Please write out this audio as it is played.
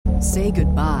Say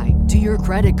goodbye to your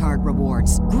credit card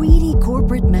rewards. Greedy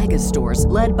corporate mega stores,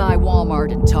 led by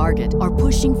Walmart and Target, are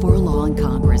pushing for a law in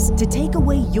Congress to take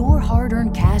away your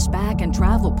hard-earned cash back and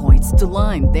travel points to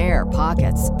line their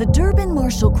pockets. The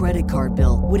Durbin-Marshall credit card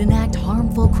bill would enact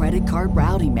harmful credit card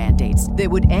routing mandates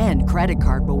that would end credit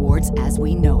card rewards as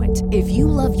we know it. If you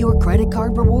love your credit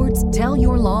card rewards, tell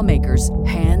your lawmakers,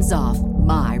 hands off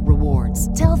my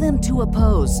rewards. Tell them to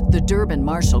oppose the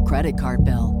Durbin-Marshall credit card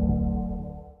bill.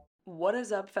 What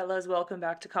is up, fellas? Welcome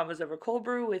back to Convos Over Cold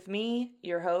Brew with me,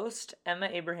 your host, Emma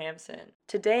Abrahamson.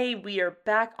 Today, we are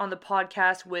back on the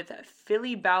podcast with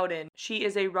Phily Bowden. She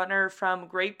is a runner from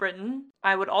Great Britain.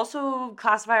 I would also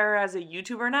classify her as a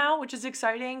YouTuber now, which is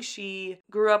exciting. She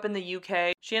grew up in the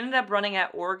UK. She ended up running at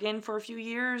Oregon for a few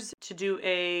years to do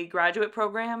a graduate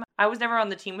program. I was never on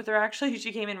the team with her, actually.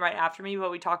 She came in right after me, but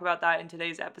we talk about that in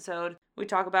today's episode. We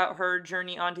talk about her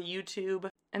journey onto YouTube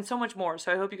and so much more.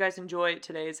 So I hope you guys enjoy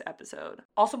today's episode.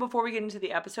 Also, before we get into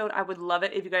the episode, I would love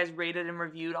it if you guys rated and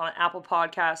reviewed on Apple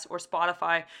Podcasts or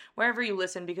Spotify, wherever you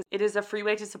listen, because it is a free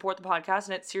way to support the podcast,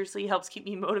 and it seriously helps keep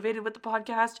me motivated with the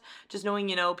podcast. Just knowing,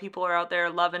 people are out there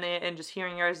loving it and just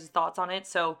hearing your guys' thoughts on it.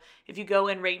 So if you go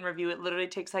and rate and review, it literally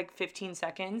takes like 15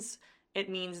 seconds. It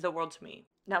means the world to me.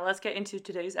 Now let's get into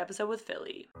today's episode with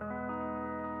Phily.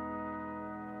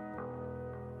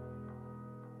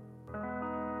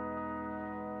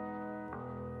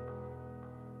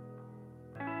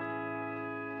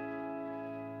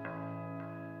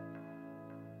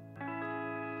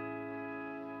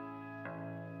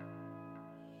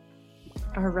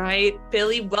 All right,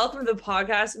 Phily, welcome to the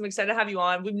podcast. I'm excited to have you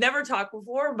on. We've never talked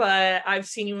before, but I've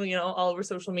seen you, all over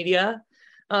social media,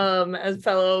 as a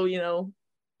fellow,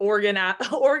 Oregon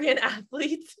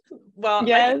athlete. Well,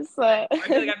 yes, I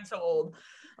feel like I'm so old.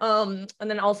 And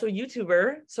then also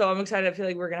YouTuber. So I'm excited. I feel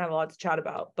like we're gonna have a lot to chat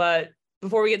about. But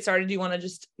before we get started, do you want to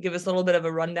just give us a little bit of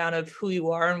a rundown of who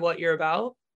you are and what you're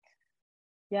about?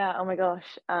 Yeah. Oh my gosh.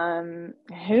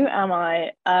 Who am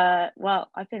I? Well,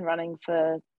 I've been running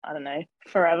for, I don't know,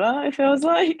 forever, it feels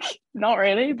like. Not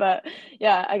really, but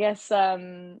yeah, I guess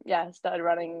started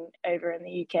running over in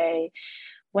the UK,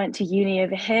 went to uni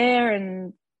over here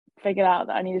and figured out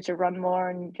that I needed to run more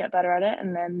and get better at it,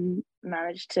 and then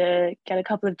managed to get a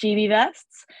couple of GB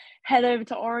vests, head over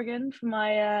to Oregon for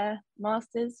my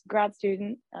master's, grad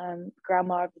student,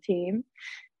 grandma of the team.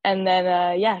 And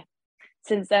then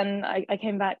since then I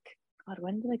came back. God,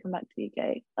 when did I come back to the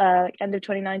UK? End of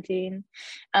 2019.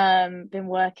 Been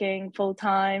working full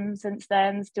time since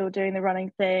then, still doing the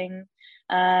running thing.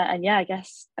 And yeah, I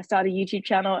guess I started a YouTube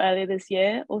channel earlier this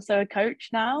year. Also a coach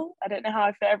now. I don't know how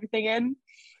I fit everything in.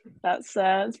 That's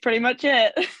pretty much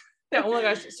it. Yeah, oh my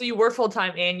gosh. So you work full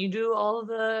time and you do all of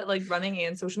the running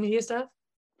and social media stuff?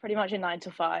 Pretty much a 9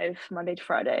 to 5, Monday to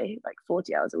Friday,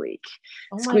 40 hours a week.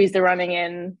 Oh Squeeze the running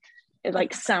in,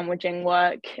 sandwiching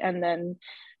work, and then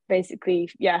basically,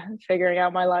 figuring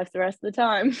out my life the rest of the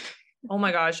time. Oh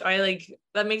my gosh,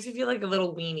 that makes me feel like a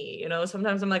little weenie,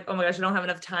 Sometimes I'm like, oh my gosh, I don't have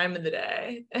enough time in the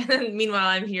day. And meanwhile,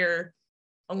 I'm here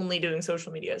only doing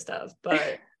social media stuff,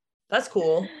 but that's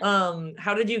cool.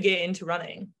 How did you get into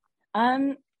running?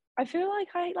 I feel like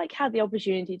I had the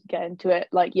opportunity to get into it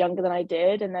younger than I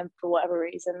did, and then for whatever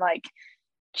reason,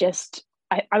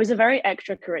 I was a very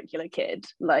extracurricular kid.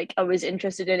 I was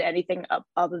interested in anything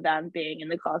other than being in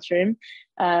the classroom.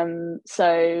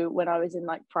 So when I was in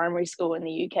primary school in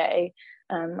the UK,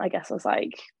 I guess I was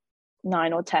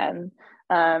 9 or 10.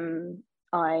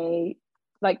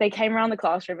 They came around the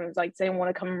classroom and was does anyone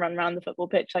want to come and run around the football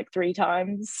pitch 3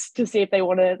 times to see if they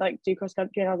want to do cross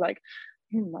country? And I was like,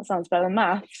 that sounds better than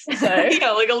maths. So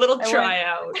yeah, a little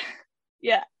tryout.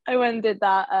 I went and did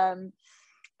that.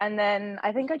 And then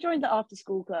I think I joined the after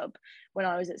school club when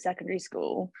I was at secondary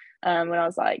school, when I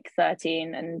was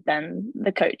 13. And then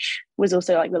the coach was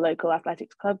also the local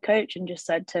athletics club coach, and just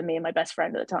said to me and my best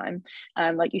friend at the time,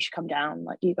 you should come down.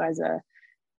 You guys are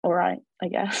all right, I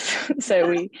guess. So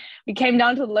we came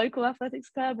down to the local athletics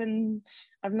club, and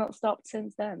I've not stopped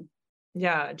since then.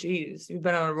 Yeah, geez, you've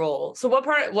been on a roll. So what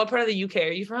part of the UK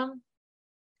are you from?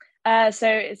 So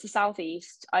it's the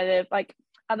southeast. I live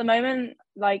at the moment,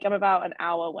 I'm about an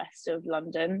hour west of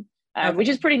London, Okay. which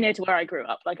is pretty near to where I grew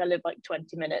up. I live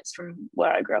 20 minutes from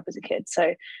where I grew up as a kid,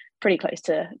 so pretty close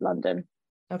to London.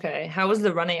 Okay, how was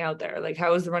the running out there?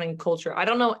 How was the running culture? I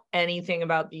don't know anything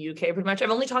about the UK pretty much.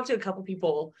 I've only talked to a couple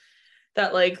people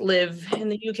that live in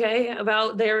the UK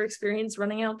about their experience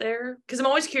running out there, because I'm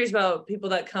always curious about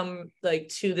people that come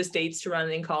to the States to run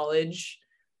in college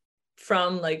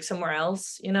from somewhere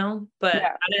else, but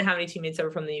yeah. I didn't have any teammates ever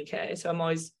from the UK, so I'm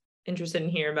always interested in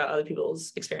hearing about other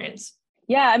people's experience.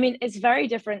 Yeah, I mean, it's very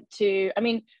different to, I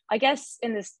mean, I guess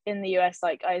in the US,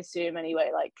 like I assume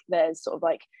anyway, like there's sort of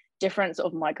like different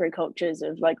sort of microcultures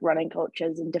of like running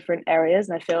cultures in different areas.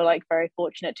 And I feel like very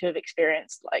fortunate to have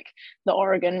experienced like the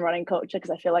Oregon running culture,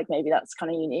 because I feel like maybe that's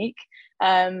kind of unique.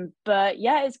 But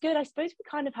yeah, it's good. I suppose we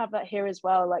kind of have that here as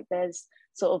well. Like there's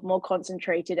sort of more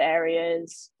concentrated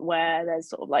areas where there's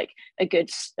sort of like a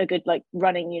good like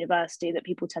running university that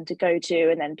people tend to go to,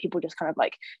 and then people just kind of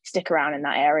like stick around in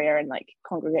that area and like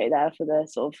congregate there for the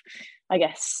sort of, I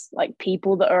guess, like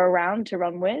people that are around to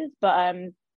run with. But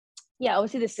yeah,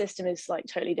 obviously the system is like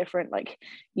totally different. Like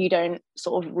you don't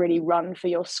sort of really run for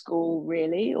your school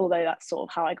really, although that's sort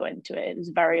of how I got into it. It was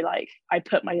very like I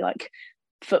put my like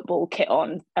football kit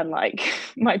on and like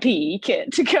my PE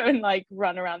kit to go and like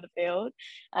run around the field.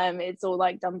 It's all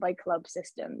like done by club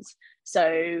systems.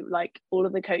 So like all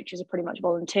of the coaches are pretty much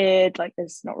volunteered. Like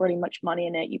there's not really much money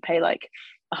in it. You pay like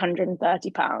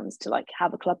 £130 to like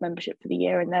have a club membership for the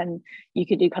year, and then you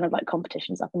could do kind of like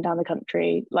competitions up and down the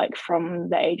country, like from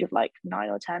the age of like 9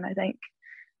 or 10, I think.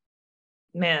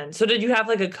 Man, so did you have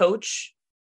like a coach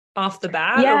off the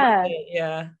bat? Yeah.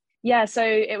 Yeah. Yeah, so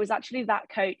it was actually that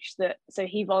coach that, so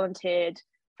he volunteered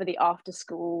for the after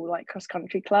school like cross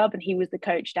country club, and he was the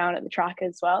coach down at the track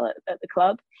as well at the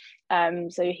club.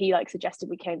 So he like suggested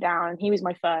we came down, and he was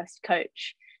my first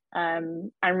coach.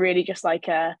 And really just like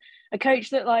a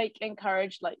coach that like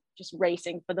encouraged like just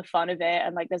racing for the fun of it,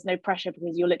 and like there's no pressure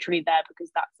because you're literally there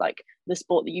because that's like the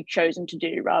sport that you've chosen to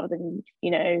do, rather than,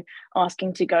 you know,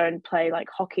 asking to go and play like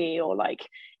hockey or like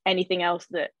anything else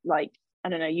that like, I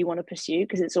don't know, you want to pursue,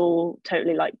 because it's all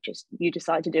totally like just you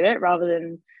decide to do it, rather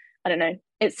than, I don't know,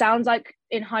 it sounds like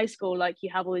in high school like you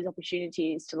have all these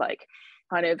opportunities to like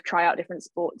kind of try out different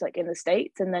sports like in the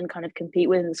States and then kind of compete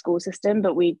within the school system,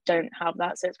 but we don't have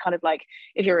that. So it's kind of like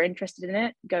if you're interested in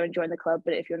it, go and join the club,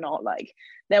 but if you're not, like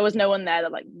there was no one there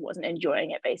that like wasn't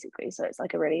enjoying it basically. So it's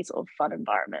like a really sort of fun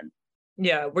environment.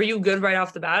 Yeah, were you good right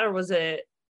off the bat, or was it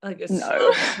like a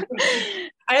No.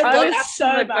 I love was asking so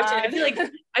that question.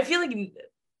 bad. I feel like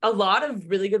a lot of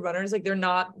really good runners, like they're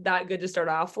not that good to start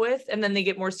off with, and then they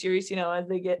get more serious, you know, as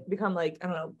they become like, I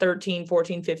don't know, 13,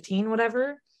 14, 15,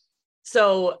 whatever.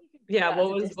 So yeah, what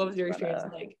was your experience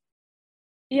like?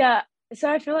 Yeah, so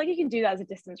I feel like you can do that as a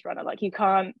distance runner. Like you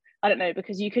can't, I don't know,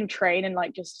 because you can train and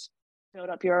like just build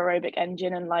up your aerobic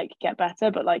engine and like get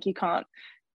better, but like you can't.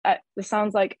 This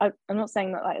sounds like I'm not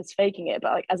saying that like it's faking it,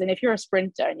 but like as in if you're a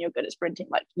sprinter and you're good at sprinting,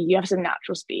 like you have some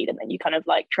natural speed and then you kind of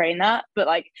like train that. But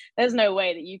like there's no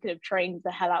way that you could have trained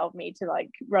the hell out of me to like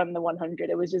run the 100.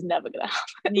 It was just never gonna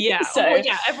happen. Yeah, So well,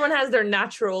 yeah, everyone has their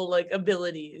natural like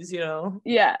abilities, you know.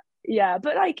 yeah,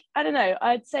 but like I don't know,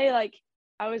 I'd say like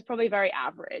I was probably very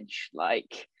average.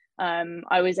 Like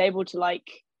I was able to like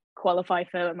qualify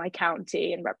for my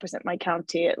county and represent my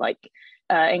county at like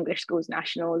English schools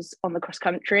nationals on the cross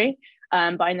country,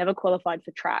 but I never qualified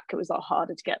for track. It was a lot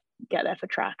harder to get there for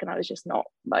track, and I was just not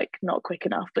quick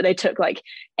enough. But they took like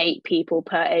 8 people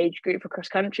per age group for cross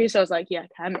country, so I was like, yeah,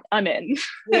 I'm in.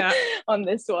 Yeah. On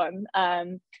this one.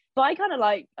 But I kind of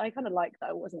like that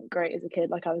I wasn't great as a kid.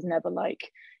 Like I was never like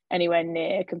anywhere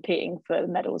near competing for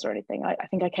medals or anything. I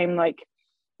think I came like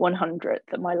 100th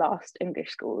at my last English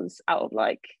schools out of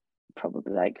like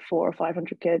probably like 400 or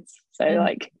 500 kids. So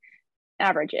like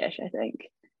average-ish, I think.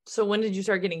 So when did you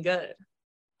start getting good?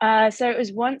 So it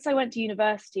was once I went to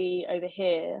university over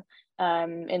here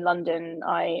in London.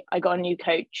 I got a new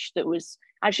coach that was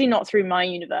actually not through my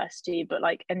university, but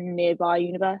like a nearby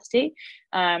university.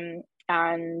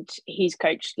 And he's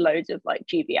coached loads of like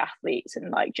GB athletes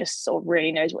and like just sort of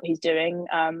really knows what he's doing,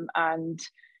 and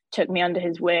took me under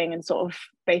his wing and sort of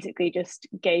basically just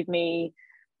gave me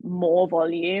more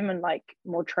volume and like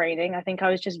more training. I think I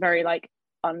was just very like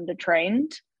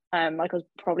undertrained. Like I was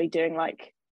probably doing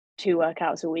like 2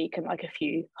 workouts a week and like a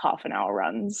few half an hour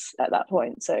runs at that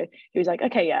point. So he was like,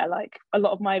 okay, yeah, like a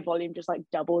lot of my volume just like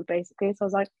doubled basically. So I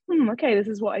was like, okay, this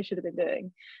is what I should have been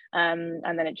doing. And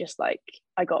then it just like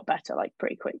I got better like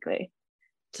pretty quickly.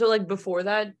 So like before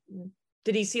that,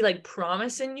 did he see like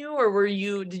promise in you, or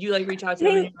did you like reach out to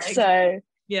him? I think like, so.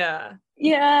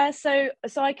 Yeah. So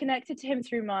I connected to him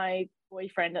through my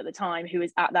boyfriend at the time, who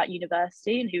was at that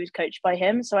university and who was coached by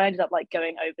him. So I ended up like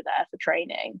going over there for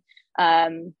training.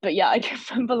 But yeah, I can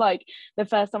remember like the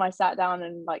first time I sat down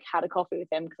and like had a coffee with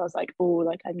him, because I was like, oh,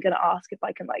 like I'm gonna ask if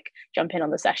I can like jump in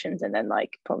on the sessions and then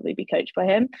like probably be coached by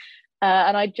him.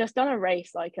 And I'd just done a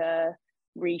race, like a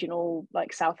regional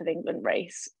like south of England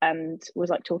race, and was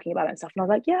like talking about it and stuff. And I was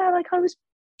like, yeah, like I was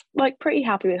like pretty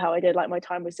happy with how I did. Like my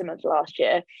time was similar to last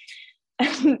year.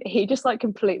 And he just like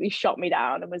completely shot me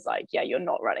down and was like, yeah, you're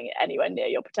not running it anywhere near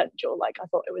your potential. Like I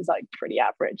thought it was like pretty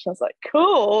average. I was like,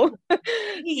 cool.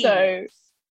 So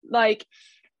like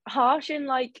harsh in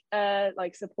like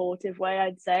supportive way,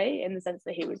 I'd say, in the sense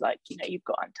that he was like, you've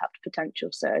got untapped potential.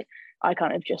 So I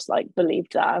kind of just like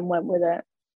believed that and went with it.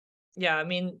 Yeah, I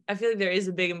mean, I feel like there is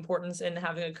a big importance in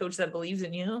having a coach that believes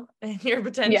in you and your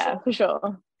potential. Yeah, for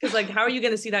sure. Because like, how are you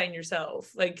going to see that in yourself?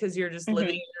 Like, because you're just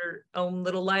living your own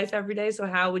little life every day. So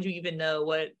how would you even know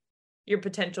what your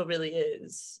potential really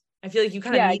is? I feel like you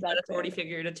kind of need that authority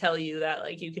figure to tell you that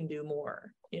like you can do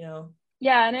more,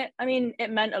 Yeah, and it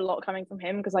meant a lot coming from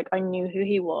him, because like I knew who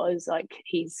he was. Like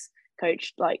he's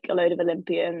coached like a load of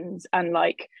Olympians and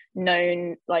like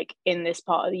known like in this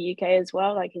part of the UK as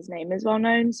well. Like his name is well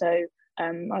known. So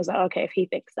I was like, okay, if he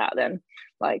thinks that, then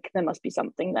like there must be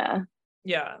something there.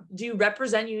 Yeah. Do you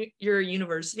represent your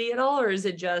university at all, or is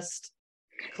it just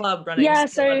club running? Yeah,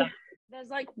 so there's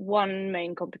like one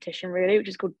main competition really, which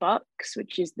is called Bucks,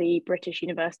 which is the British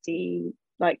University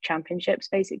like championships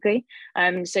basically.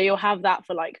 So you'll have that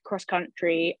for like cross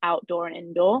country, outdoor and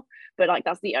indoor, but like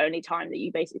that's the only time that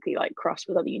you basically like cross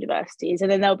with other universities. And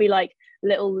then there'll be like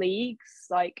little leagues.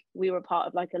 Like we were part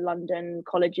of like a London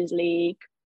colleges league,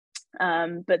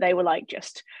 but they were like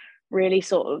just really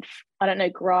sort of, I don't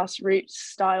know, grassroots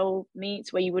style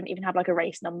meets where you wouldn't even have like a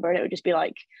race number, and it would just be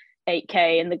like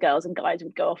 8K and the girls and guys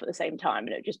would go off at the same time, and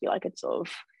it would just be like a sort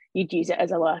of, you'd use it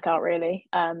as a workout really.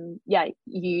 Yeah,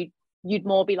 you'd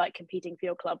more be like competing for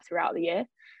your club throughout the year,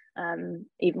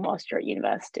 even whilst you're at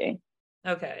university.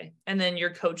 Okay. And then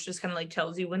your coach just kind of like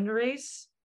tells you when to race?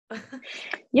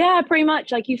 Yeah, pretty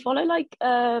much. Like you follow like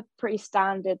a pretty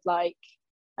standard like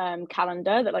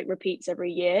calendar that like repeats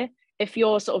every year. If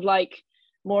you're sort of like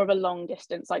more of a long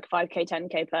distance like 5K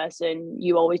 10K person,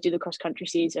 you always do the cross country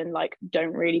season, like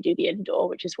don't really do the indoor,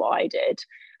 which is what I did.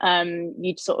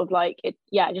 You'd sort of like it,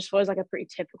 yeah, it just follows like a pretty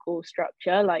typical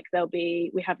structure. Like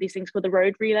we have these things called the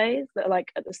road relays that are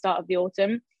like at the start of the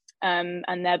autumn,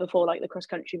 and they're before like the cross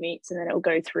country meets, and then it'll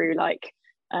go through like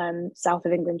South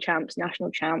of England champs,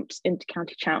 national champs,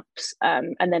 inter-county champs,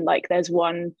 and then like there's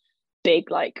one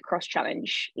big like cross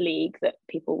challenge league that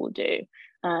people will do.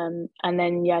 And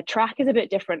then yeah, track is a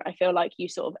bit different. I feel like you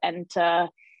sort of enter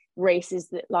races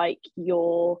that like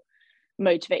you're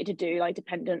motivated to do, like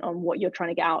dependent on what you're trying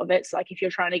to get out of it. So like if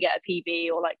you're trying to get a PB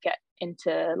or like get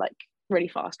into like really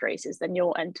fast races, then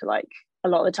you'll enter like, a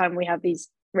lot of the time we have these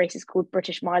races called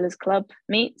British Milers Club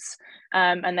meets,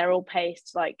 and they're all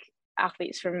paced like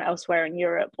athletes from elsewhere in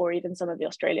Europe, or even some of the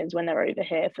Australians when they're over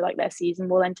here for like their season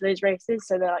will enter those races,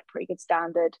 so they're like pretty good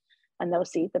standard and they'll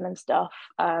seed them and stuff.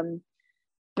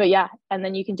 But yeah, and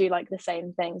then you can do like the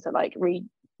same things, so like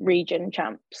region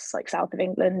champs, like South of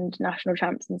England national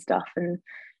champs and stuff, and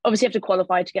obviously you have to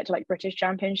qualify to get to like British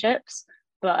championships,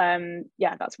 but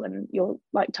yeah, that's when you'll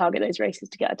like target those races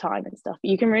to get a time and stuff. But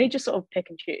you can really just sort of pick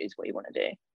and choose what you want to do.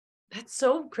 That's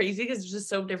so crazy because it's just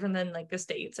so different than like the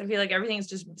States. I feel like everything's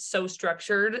just so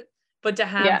structured, but to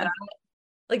have that,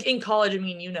 like in college, I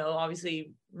mean,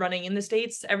 obviously running in the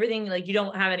States, everything, like you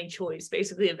don't have any choice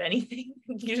basically of anything.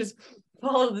 You just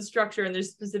follow the structure, and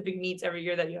there's specific meets every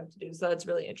year that you have to do. So that's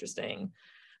really interesting.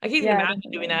 I can't even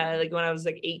imagine doing that like when I was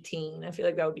like 18. I feel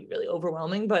like that would be really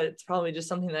overwhelming, but it's probably just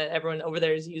something that everyone over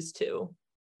there is used to,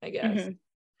 I guess.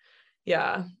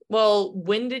 Yeah. Well,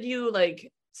 when did you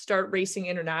like start racing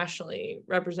internationally,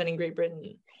 representing Great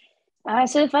Britain?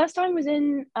 So the first time was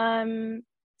in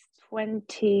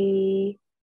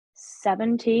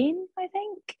 2017, I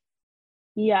think.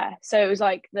 Yeah, so it was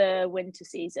like the winter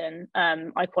season.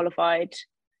 I qualified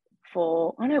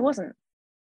for, oh no, it wasn't.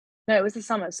 No, it was the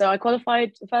summer. So I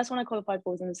qualified, the first one I qualified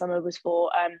for was in the summer, was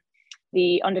for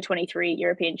the under 23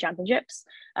 European Championships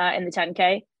in the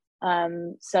 10K.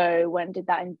 So when did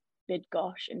that in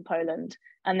Bydgoszcz in Poland,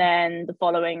 and then the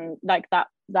following like that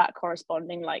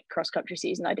corresponding like cross country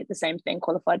season, I did the same thing,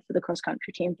 qualified for the cross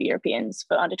country team for Europeans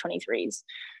for under 23s.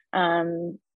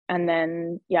 And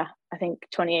then yeah, I think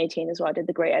 2018 is where I did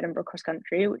the Great Edinburgh Cross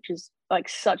Country, which is like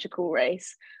such a cool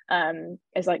race.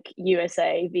 It's like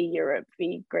USA v Europe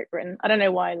v Great Britain. I don't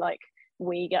know why like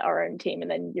we get our own team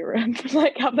and then Europe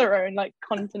like have their own like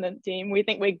continent team. We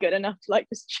think we're good enough to like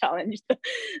just challenge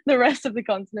the rest of the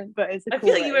continent, but it's a cool I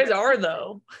feel like race. you guys are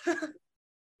though.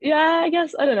 Yeah, I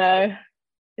guess, I don't know.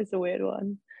 It's a weird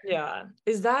one. Yeah.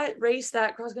 Is that race,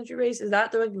 that cross country race, is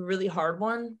that the like really hard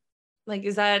one? Like,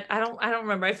 is that, I don't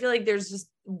remember. I feel like there's just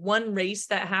one race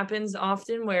that happens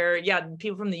often where, yeah,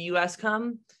 people from the US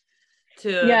come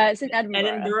to, yeah, it's in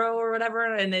Edinburgh or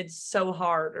whatever, and it's so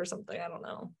hard or something. I don't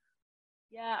know.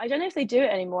 Yeah, I don't know if they do it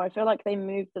anymore. I feel like they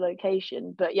moved the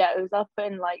location, but yeah, it was up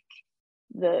in like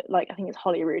the like I think it's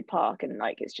Holyrood Park, and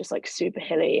like it's just like super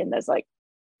hilly, and there's like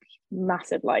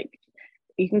massive, like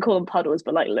you can call them puddles,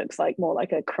 but like looks like more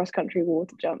like a cross country wall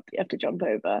to jump. You have to jump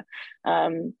over.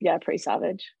 Yeah, pretty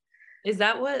savage. Is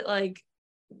that what like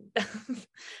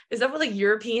is that what like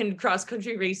European cross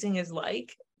country racing is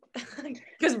like?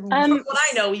 Because from what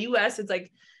I know, US, it's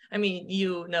like, I mean,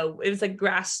 it's like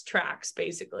grass tracks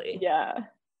basically.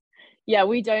 Yeah,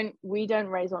 we don't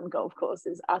race on golf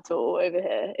courses at all over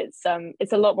here. It's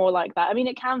a lot more like that. I mean,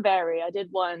 it can vary. I did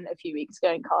one a few weeks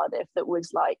ago in Cardiff that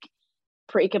was like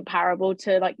pretty comparable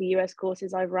to like the US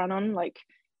courses I've run on, like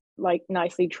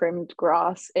nicely trimmed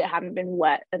grass. It hadn't been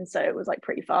wet, and so it was like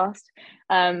pretty fast.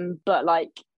 But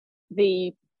like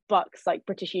the Bucks, like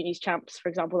British Unis Champs, for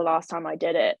example, the last time I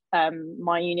did it,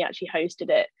 my uni actually hosted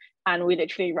it, and we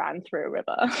literally ran through a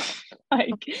river,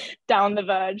 like down the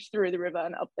verge, through the river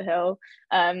and up the hill.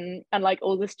 And like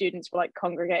all the students were like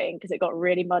congregating because it got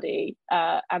really muddy.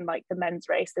 And like the men's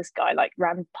race, this guy like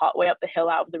ran part way up the hill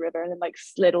out of the river and then like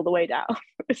slid all the way down.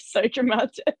 It was so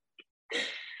dramatic.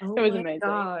 Oh, it was my amazing.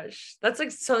 Gosh, that's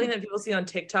like something that people see on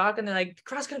TikTok, and they're like,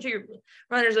 cross country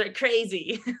runners are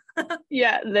crazy.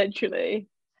 Yeah, literally.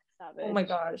 Savage. Oh my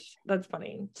gosh, that's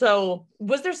funny. So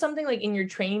was there something like in your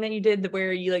training that you did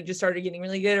where you like just started getting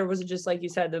really good, or was it just like you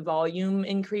said, the volume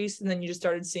increased and then you just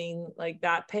started seeing like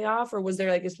that pay off, or was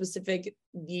there like a specific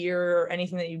year or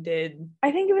anything that you did?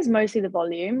 I think it was mostly the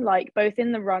volume, like both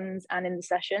in the runs and in the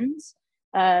sessions.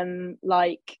 Like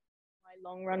my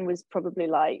long run was probably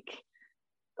like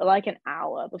an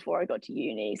hour before I got to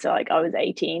uni. So like I was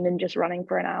 18 and just running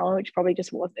for an hour, which probably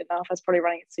just wasn't enough. I was probably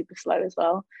running it super slow as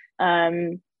well.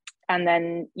 And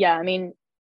then yeah, I mean,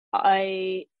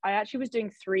 I actually was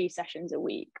doing 3 sessions a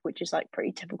week, which is like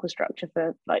pretty typical structure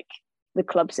for like the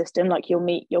club system. Like you'll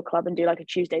meet your club and do like a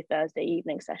Tuesday, Thursday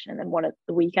evening session and then one at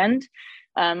the weekend.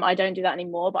 I don't do that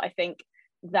anymore, but I think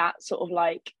that sort of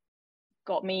like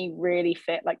got me really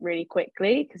fit like really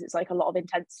quickly, because it's like a lot of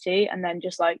intensity and then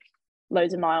just like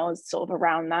loads of miles sort of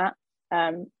around that.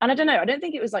 And I don't know, I don't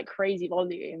think it was like crazy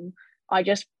volume.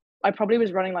 I probably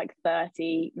was running like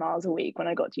 30 miles a week when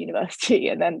I got to university,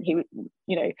 and then he,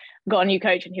 got a new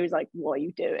coach and he was like, what are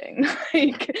you doing?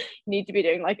 Like, you need to be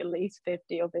doing like at least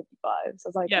 50 or 55. So I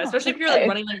was like, yeah, especially if you're like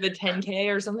running like the 10K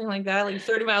or something like that, like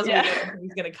 30 miles a week,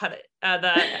 he's gonna cut it at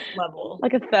that level.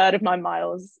 Like a third of my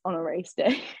miles on a race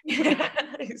day. Yeah,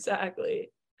 exactly.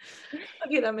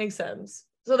 Okay, that makes sense.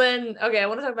 So then, okay, I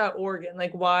want to talk about Oregon.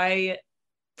 Like, why,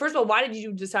 first of all, why did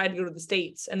you decide to go to the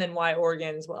States, and then why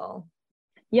Oregon as well?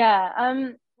 Yeah,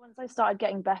 once I started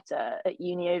getting better at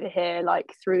uni over here,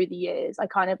 like through the years, I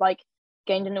kind of like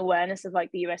gained an awareness of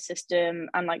like the US system,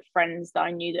 and like friends that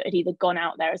I knew that had either gone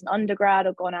out there as an undergrad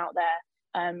or gone out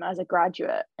there as a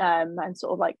graduate, and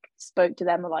sort of like spoke to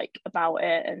them like about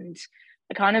it. And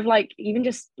I kind of like even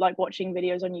just like watching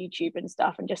videos on YouTube and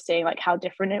stuff and just seeing like how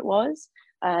different it was.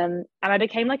 And I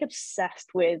became like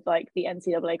obsessed with like the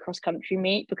NCAA cross country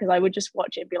meet, because I would just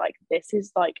watch it and be like, this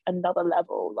is like another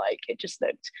level. Like it just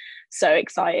looked so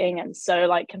exciting and so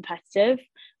like competitive.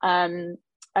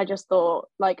 I just thought,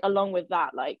 like, along with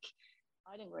that, like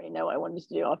I didn't really know what I wanted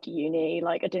to do after uni.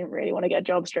 Like I didn't really want to get a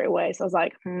job straight away. So I was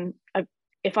like,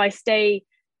 if I stay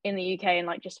in the UK and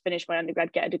like just finish my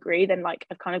undergrad, get a degree, then like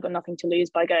I've kind of got nothing to lose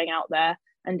by going out there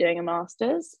and doing a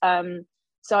master's.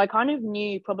 So I kind of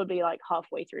knew probably like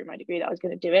halfway through my degree that I was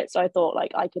going to do it. So I thought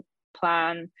like I could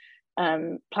plan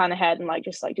ahead and like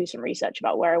just like do some research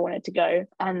about where I wanted to go.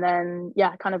 And then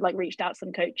yeah, kind of like reached out to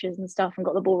some coaches and stuff and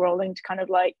got the ball rolling to kind of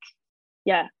like,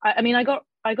 yeah, I mean,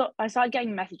 I started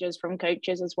getting messages from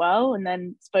coaches as well, and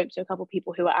then spoke to a couple of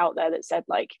people who were out there that said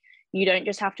like, you don't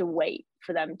just have to wait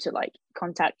for them to like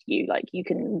contact you. Like you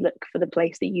can look for the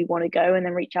place that you want to go and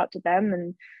then reach out to them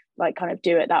and like kind of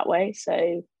do it that way.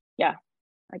 So yeah,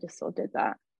 I just sort of did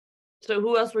that. So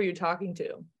who else were you talking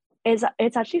to?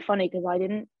 It's actually funny because I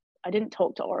didn't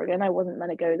talk to Oregon. I wasn't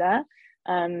meant to go there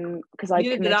because I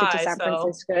committed to San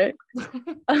Francisco.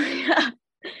 Yeah,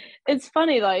 it's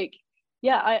funny. Like,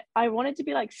 yeah, I wanted to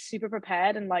be like super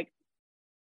prepared and like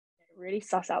really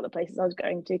suss out the places I was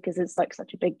going to, because it's like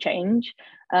such a big change.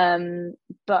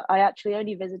 But I actually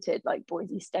only visited like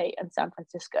Boise State and San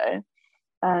Francisco.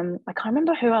 I can't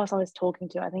remember who else I was talking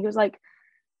to. I think it was like,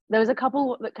 there was a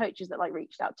couple that coaches that like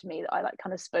reached out to me that I like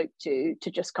kind of spoke to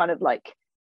just kind of like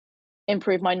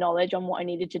improve my knowledge on what I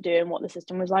needed to do and what the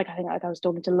system was like. I think like I was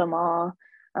talking to Lamar.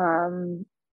 I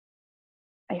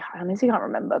honestly can't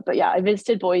remember, but yeah, I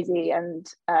visited Boise and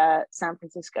San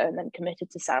Francisco, and then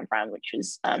committed to San Fran, which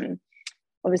was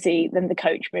obviously then the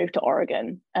coach moved to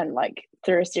Oregon, and like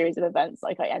through a series of events,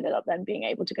 like I ended up then being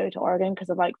able to go to Oregon because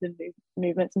of like the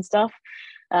movements and stuff.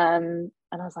 And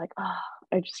I was like,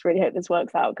 I just really hope this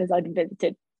works out, because I'd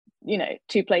visited,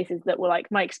 two places that were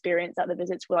like, my experience at the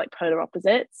visits were like polar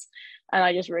opposites, and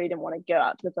I just really didn't want to go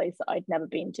out to the place that I'd never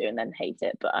been to and then hate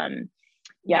it. But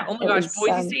Yeah. Oh my gosh, was,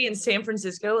 Boise State and San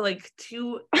Francisco, like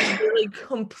two really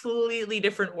completely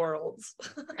different worlds.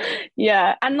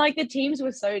 yeah, and like the teams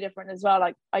were so different as well.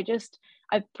 Like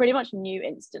I pretty much knew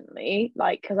instantly,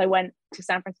 like, because I went to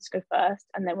San Francisco first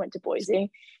and then went to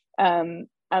Boise.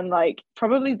 And like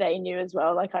probably they knew as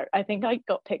well. Like I think I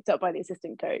got picked up by the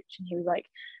assistant coach, and he was like,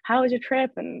 "How was your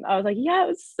trip?" And I was like, "Yeah, it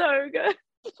was so good."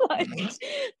 Like,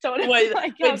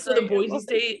 wait, so the Boise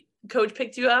State coach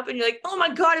picked you up and you're like, "Oh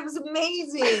my god, it was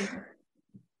amazing."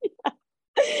 Yeah.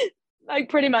 Like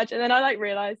pretty much. And then I like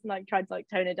realized and like tried to like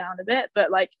tone it down a bit,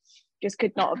 but like just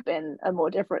could not have been a more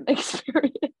different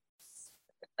experience.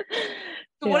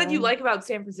 So what did you like about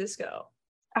San Francisco?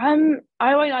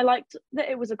 I liked that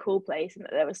it was a cool place and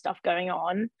that there was stuff going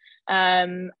on.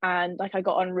 And like I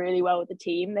got on really well with the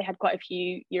team. They had quite a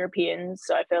few Europeans,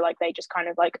 so I feel like they just kind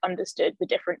of like understood the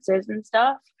differences and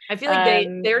stuff. I feel like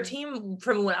their team,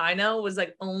 from what I know, was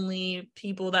like only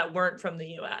people that weren't from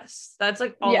the US. That's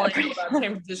like all I know about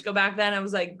San Francisco back then. I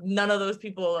was like, none of those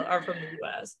people are from the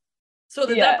US. So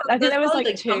I think that was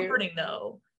like comforting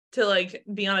though, to like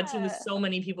be on a team with so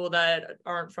many people that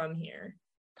aren't from here.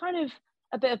 Kind of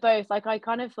a bit of both. Like I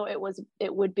kind of thought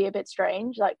it would be a bit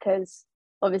strange, like, because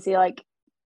obviously like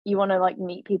you want to like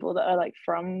meet people that are like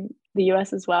from the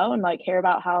US as well, and like hear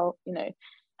about how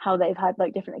how they've had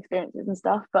like different experiences and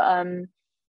stuff. But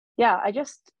yeah, I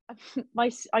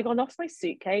got lost my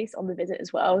suitcase on the visit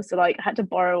as well, so like I had to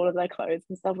borrow all of their clothes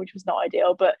and stuff, which was not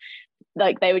ideal, but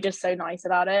like they were just so nice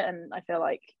about it. And I feel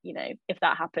like if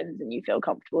that happens and you feel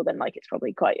comfortable, then like it's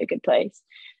probably quite a good place.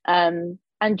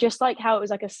 And just like how it was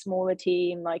like a smaller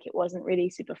team, like it wasn't really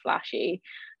super flashy.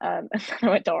 And then I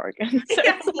went to Oregon. So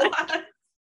yeah,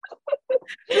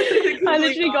 I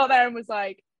literally got there and was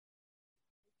like,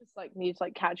 just like need to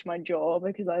like catch my jaw,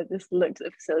 because I just looked at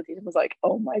the facilities and was like,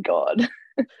 oh my god.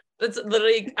 That's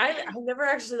literally, I've never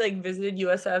actually like visited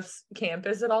USF's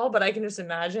campus at all, but I can just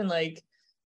imagine, like,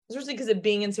 especially because of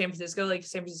being in San Francisco, like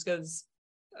San Francisco's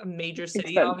a major city.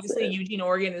 Expensive. Obviously Eugene,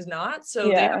 Oregon is not, so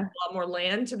they have a lot more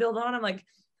land to build on. I'm like,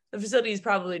 the facility is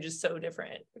probably just so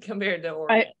different compared to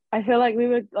Oregon. I feel like we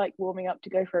were like warming up to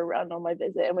go for a run on my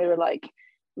visit, and we were like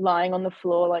lying on the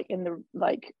floor like in the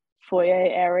like foyer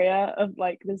area of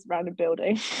like this random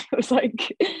building. It was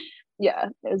like, yeah,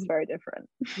 it was very different.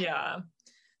 Yeah.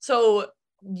 So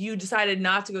you decided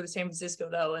not to go to San Francisco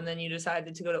though, and then you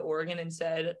decided to go to Oregon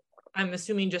instead. I'm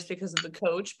assuming just because of the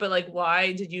coach, but like,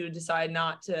 why did you decide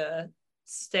not to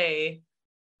stay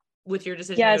with your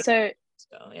decision? So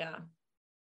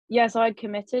I'd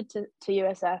committed to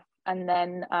USF, and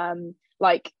then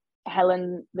like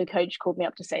Helen, the coach, called me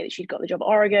up to say that she'd got the job at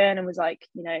Oregon, and was like,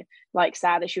 like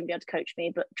sad that she wouldn't be able to coach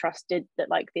me, but trusted that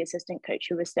like the assistant coach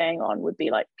who was staying on would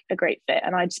be like a great fit.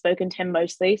 And I'd spoken to him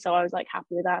mostly, so I was like happy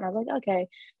with that, and I was like, okay,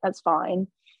 that's fine.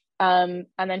 And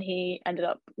then he ended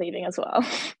up leaving as well.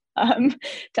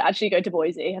 To actually go to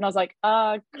Boise, and I was like,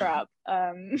 crap.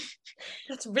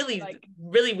 That's really like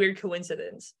really weird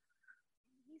coincidence.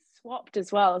 He swapped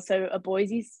as well, so a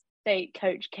Boise State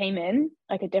coach came in,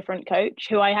 like a different coach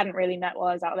who I hadn't really met while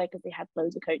I was out there, because they had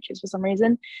loads of coaches for some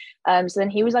reason. So then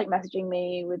he was like messaging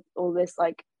me with all this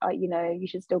like, you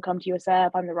should still come to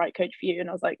USF, I'm the right coach for you. And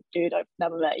I was like, dude, I've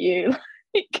never met you.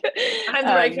 I'm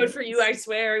the right coach for you, I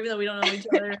swear, even though we don't know each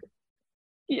other.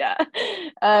 Yeah.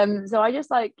 So I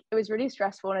just like, it was really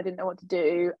stressful and I didn't know what to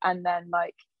do. And then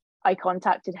like I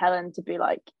contacted Helen to be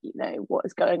like, what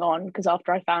is going on, because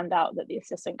after I found out that the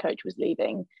assistant coach was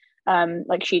leaving,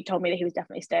 like she told me that he was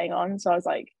definitely staying on, so I was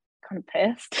like kind of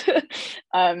pissed.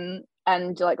 And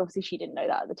like obviously she didn't know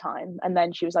that at the time, and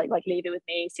then she was like leave it with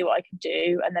me, see what I can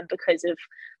do. And then because of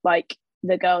like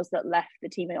the girls that left the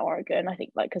team in Oregon, I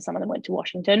think like because some of them went to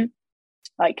Washington,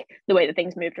 like the way that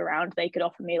things moved around, they could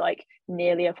offer me like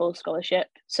nearly a full scholarship.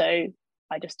 So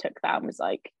I just took that and was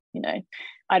like,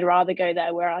 I'd rather go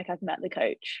there where like I've met the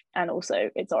coach, and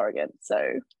also it's Oregon, so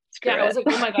yeah, I was like,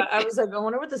 oh my god, I was like, I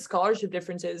wonder what the scholarship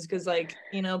difference is, because like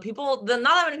people, not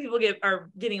that many people are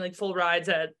getting like full rides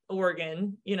at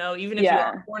Oregon, even if you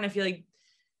are born. I feel like,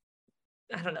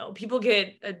 I don't know, people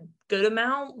get a good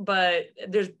amount, but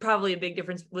there's probably a big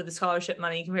difference with the scholarship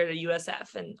money compared to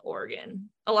USF and Oregon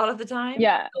a lot of the time.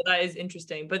 Yeah, so that is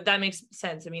interesting, but that makes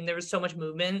sense. I mean, there was so much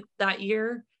movement that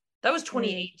year. That was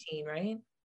 2018, right?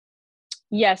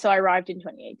 Yeah, so I arrived in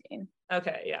 2018.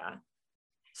 Okay, yeah.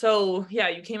 So yeah,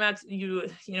 you came out, you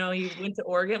went to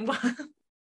Oregon.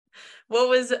 What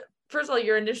was, first of all,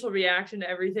 your initial reaction to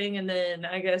everything? And then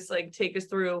I guess like take us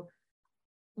through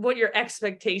what your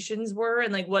expectations were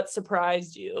and like what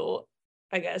surprised you,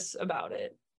 I guess, about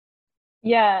it.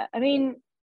 Yeah, I mean,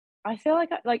 I feel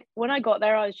like when I got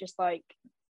there, I was just like,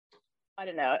 I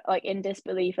don't know, like in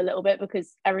disbelief a little bit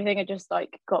because everything had just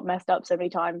like got messed up so many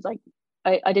times. Like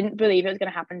I didn't believe it was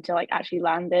going to happen until like actually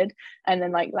landed, and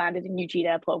then like landed in Eugene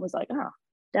Airport and was like, oh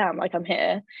damn, like I'm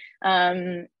here.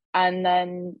 And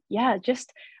then yeah,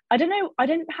 just I don't know, I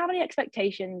didn't have any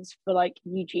expectations for like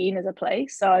Eugene as a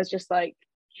place, so I was just like,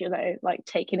 you know, like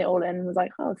taking it all in and was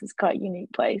like, oh, this is quite a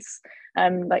unique place.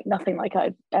 Like nothing like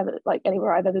I've ever like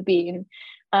anywhere I've ever been.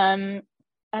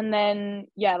 And then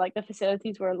yeah, like the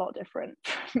facilities were a lot different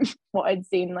from what I'd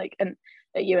seen like at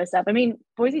USF. I mean,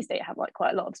 Boise State had like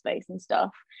quite a lot of space and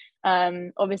stuff.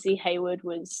 Obviously Hayward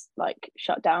was like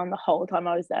shut down the whole time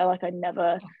I was there. Like I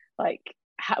never like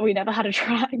we never had a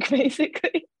track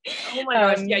basically. Oh my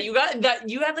gosh, yeah, you got that.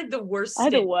 You had like the worst. I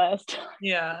had the worst.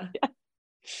 Yeah. Yeah.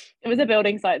 It was a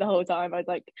building site the whole time. I'd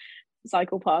like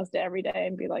cycle past it every day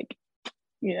and be like,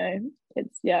 you know,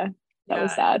 it's that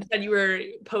was sad. You said you were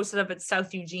posted up at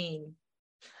South Eugene.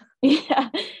 Yeah,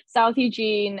 South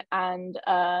Eugene, and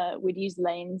we'd use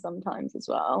Lane sometimes as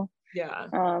well. Yeah.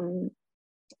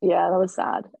 Yeah, that was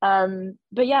sad.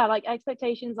 But yeah, like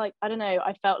expectations, like I don't know,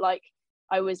 I felt like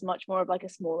I was much more of like a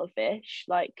smaller fish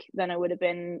like than I would have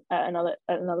been at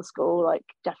another school. Like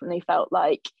definitely felt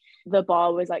like the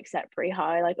bar was like set pretty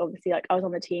high. Like obviously like I was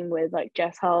on the team with like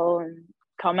Jess Hull and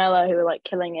Carmela who were like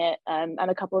killing it, and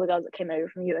a couple of the girls that came over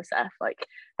from USF. Like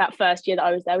that first year that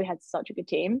I was there, we had such a good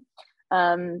team.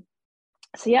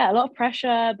 So yeah, a lot of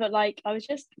pressure, but like I was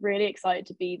just really excited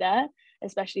to be there,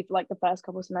 especially for like the first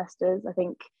couple of semesters. I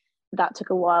think that took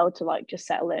a while to like just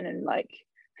settle in and like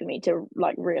for me to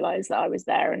like realize that I was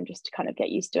there and just to kind of get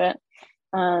used to it.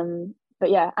 But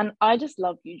yeah, and I just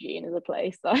love Eugene as a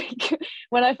place. Like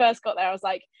when I first got there, I was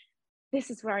like, this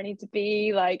is where I need to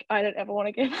be. Like I don't ever want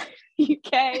to go back to the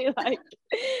UK. Like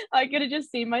I could have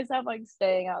just seen myself like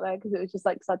staying out there because it was just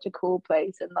like such a cool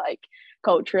place and like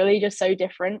culturally just so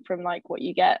different from like what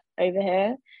you get over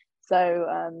here.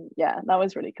 So yeah, that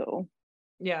was really cool.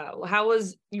 Yeah. How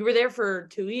was you were there for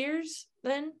 2 years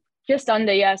then? Just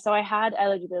under, yeah. So I had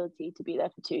eligibility to be there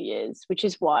for 2 years, which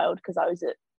is wild because I was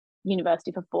at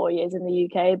university for 4 years in the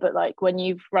UK. But like when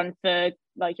you've run for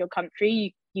like your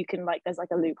country, you can like there's like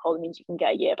a loophole that means you can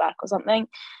get a year back or something.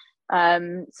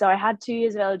 So I had 2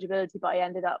 years of eligibility, but I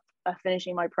ended up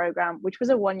finishing my program, which was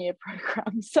a 1 year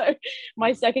program. So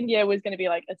my second year was going to be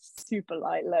like a super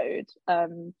light load.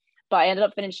 But I ended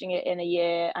up finishing it in a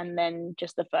year and then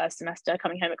just the first semester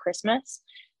coming home at Christmas,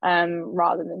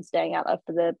 rather than staying out there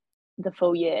for the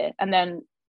full year. And then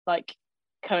like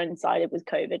coincided with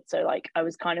COVID, so like I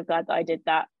was kind of glad that I did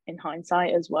that in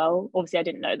hindsight as well. Obviously I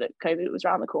didn't know that COVID was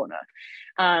around the corner.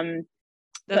 That's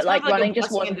but like running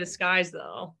just wasn't in disguise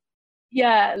though.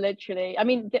 Yeah, literally. I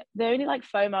mean the only like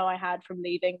FOMO I had from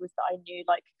leaving was that I knew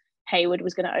like Hayward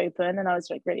was going to open and I was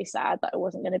like really sad that I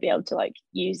wasn't going to be able to like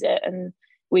use it, and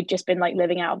we'd just been like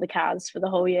living out of the CAS for the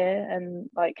whole year and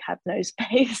like had no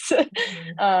space.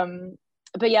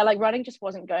 But yeah, like running just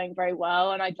wasn't going very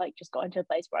well, and I'd like just got into a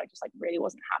place where I just like really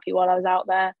wasn't happy while I was out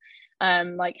there.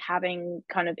 Like having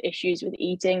kind of issues with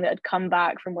eating that had come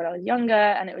back from when I was younger,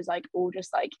 and it was like all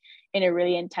just like in a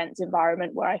really intense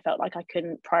environment where I felt like I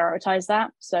couldn't prioritize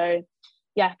that. So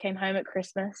yeah, came home at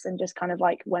Christmas and just kind of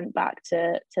like went back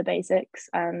to basics,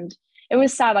 and it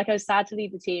was sad. Like I was sad to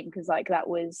leave the team because like that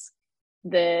was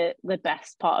the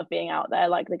best part of being out there,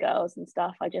 like the girls and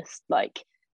stuff. I just like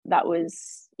that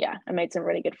was, yeah, I made some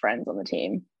really good friends on the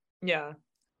team. Yeah.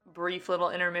 Brief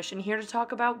little intermission here to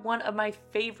talk about one of my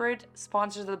favorite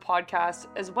sponsors of the podcast,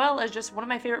 as well as just one of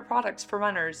my favorite products for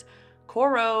runners,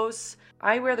 Coros.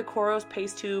 I wear the Coros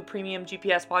Pace 2 Premium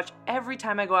GPS watch every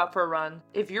time I go out for a run.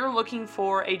 If you're looking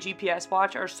for a GPS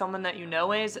watch or someone that you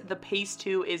know is, the Pace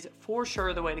 2 is for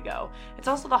sure the way to go. It's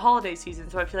also the holiday season,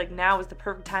 so I feel like now is the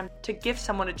perfect time to gift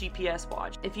someone a GPS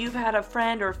watch. If you've had a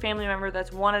friend or a family member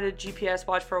that's wanted a GPS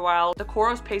watch for a while, the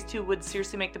Coros Pace 2 would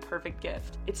seriously make the perfect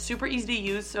gift. It's super easy to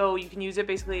use, so you can use it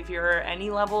basically if you're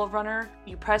any level of runner.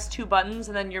 You press 2 buttons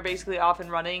and then you're basically off and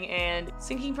running, and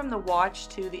syncing from the watch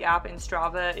to the app in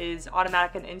Strava is automatic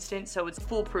and instant, so it's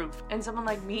foolproof. And someone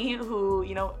like me who,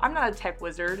 you know, I'm not a tech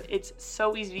wizard, it's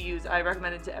so easy to use. I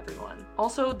recommend it to everyone.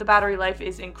 Also, the battery life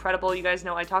is incredible. You guys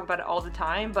know I talk about it all the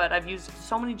time, but I've used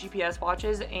so many GPS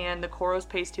watches, and the Coros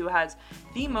Pace 2 has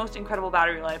the most incredible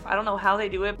battery life. I don't know how they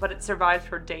do it, but it survives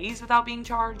for days without being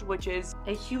charged, which is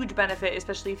a huge benefit,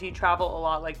 especially if you travel a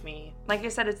lot like me. Like I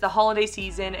said, it's the holiday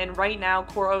season, and right now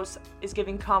Coros is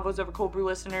giving Convos Over Cold Brew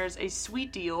listeners a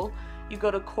sweet deal. You go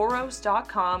to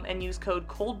Coros.com and use code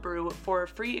COLDBREW for a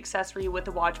free accessory with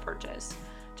a watch purchase.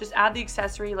 Just add the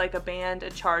accessory like a band, a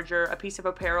charger, a piece of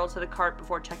apparel to the cart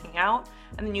before checking out,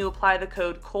 and then you apply the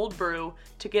code COLDBREW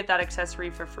to get that accessory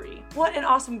for free. What an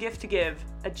awesome gift to give!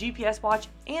 A GPS watch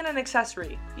and an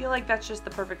accessory. I feel like that's just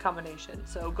the perfect combination.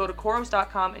 So go to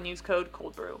Koros.com and use code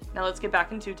COLDBREW. Now let's get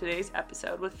back into today's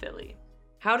episode with Phily.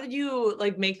 How did you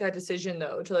like make that decision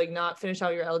though to like not finish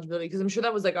out your eligibility? Because I'm sure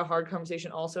that was like a hard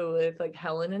conversation also with like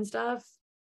Helen and stuff.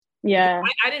 Yeah.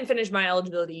 I didn't finish my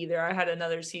eligibility either. I had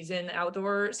another season,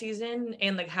 outdoor season,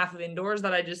 and like half of indoors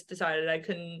that I just decided I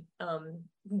couldn't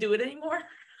do it anymore.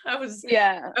 I was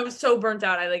so burnt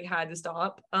out. I like had to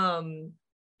stop. And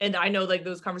I know like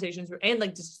those conversations were, and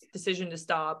like just decision to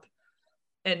stop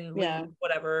and leave,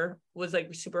 whatever was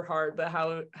like super hard. But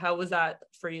how was that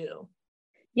for you?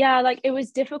 Yeah, like it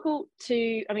was difficult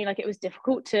to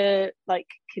like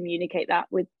communicate that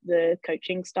with the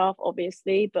coaching staff,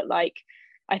 obviously, but like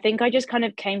I think I just kind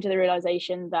of came to the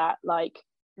realization that like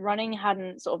running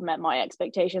hadn't sort of met my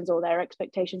expectations or their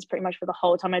expectations pretty much for the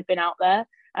whole time I'd been out there,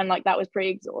 and like that was pretty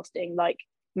exhausting, like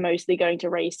mostly going to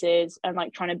races and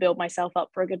like trying to build myself up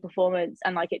for a good performance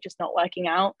and like it just not working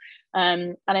out.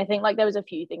 And I think like there was a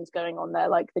few things going on there,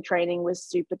 like the training was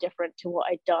super different to what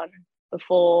I'd done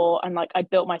before, and like I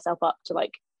built myself up to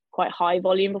like quite high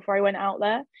volume before I went out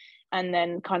there, and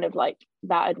then kind of like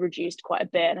that had reduced quite a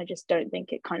bit, and I just don't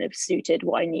think it kind of suited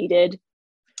what I needed,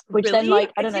 which really? Then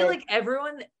like I feel like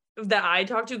everyone that I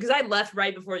talked to, because I left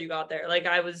right before you got there, like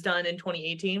I was done in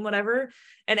 2018 whatever,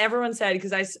 and everyone said,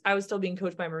 because I was still being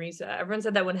coached by Marisa, everyone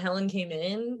said that when Helen came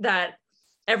in that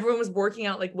everyone was working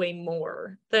out like way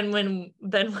more than when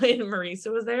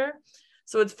Marisa was there.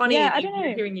 So it's funny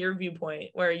hearing your viewpoint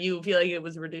where you feel like it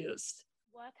was reduced.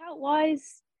 Workout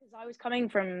wise, because I was coming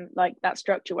from like that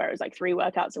structure where it was like 3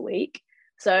 workouts a week.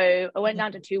 So I went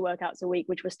down to 2 workouts a week,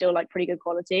 which was still like pretty good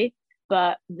quality,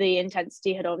 but the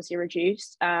intensity had obviously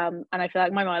reduced. And I feel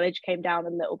like my mileage came down a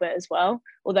little bit as well.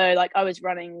 Although like I was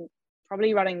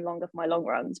probably running longer for my long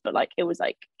runs, but like it was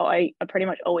like I pretty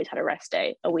much always had a rest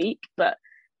day a week. But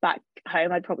back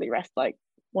home, I'd probably rest like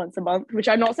once a month, which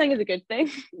I'm not saying is a good thing.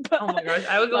 But, oh my gosh,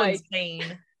 I would go like,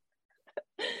 insane.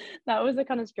 That was the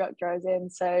kind of structure I was in.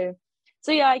 So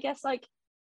yeah, I guess like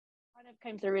kind of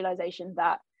came to the realization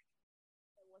that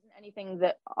there wasn't anything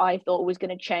that I thought was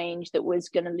going to change that was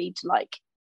going to lead to like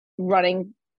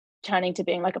running turning to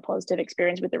being like a positive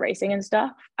experience with the racing and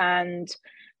stuff. And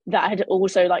that had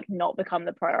also like not become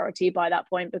the priority by that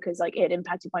point, because like it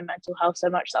impacted my mental health so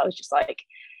much that I was just like,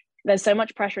 there's so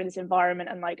much pressure in this environment,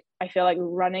 and like I feel like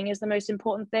running is the most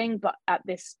important thing, but at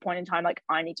this point in time like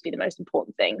I need to be the most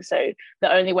important thing. So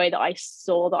the only way that I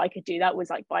saw that I could do that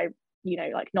was like by, you know,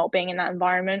 like not being in that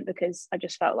environment, because I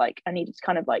just felt like I needed to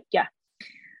kind of like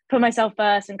put myself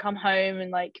first and come home and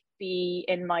like be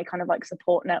in my kind of like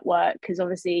support network, because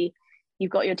obviously you've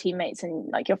got your teammates and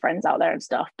like your friends out there and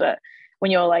stuff, but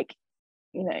when you're like,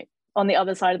 you know, on the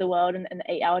other side of the world and an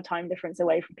 8-hour time difference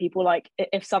away from people, like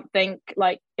if something,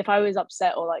 like if I was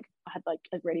upset or like I had like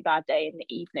a really bad day in the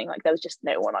evening, like there was just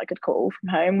no one I could call from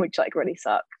home, which like really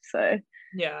sucked. So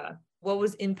yeah. What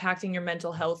was impacting your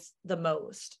mental health the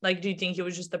most? Like, do you think it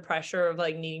was just the pressure of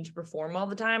like needing to perform all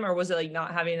the time, or was it like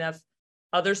not having enough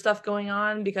other stuff going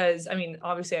on? Because I mean,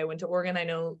 obviously I went to Oregon. I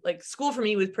know like school for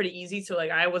me was pretty easy. So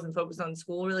like I wasn't focused on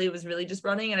school really. It was really just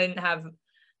running, and I didn't have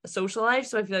a social life.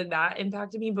 So I feel like that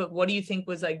impacted me. But what do you think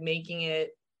was like making it,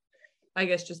 I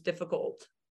guess, just difficult?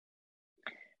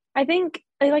 I think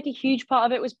like a huge part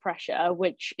of it was pressure,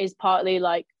 which is partly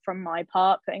like from my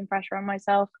part putting pressure on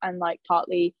myself, and like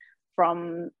partly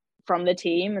from the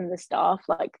team and the staff,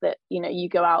 like that, you know, you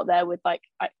go out there with like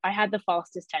I had the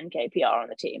fastest 10k PR on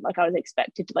the team. Like I was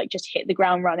expected to like just hit the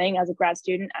ground running as a grad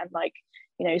student and like,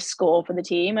 you know, score for the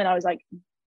team, and I was like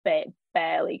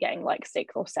barely getting like 6th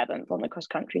or 7th on the cross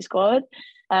country squad,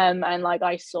 and like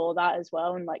I saw that as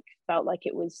well and like felt like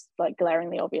it was like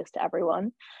glaringly obvious to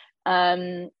everyone.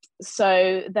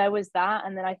 So there was that,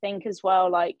 and then I think as well,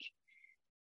 like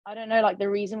I don't know, like the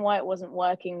reason why it wasn't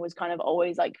working was kind of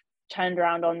always like turned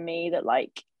around on me, that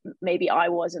like maybe I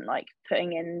wasn't like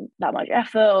putting in that much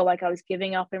effort, or like I was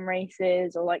giving up in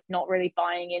races, or like not really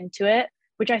buying into it,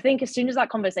 which I think as soon as that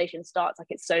conversation starts, like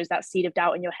it sows that seed of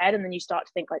doubt in your head, and then you start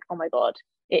to think like, oh my god,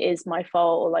 it is my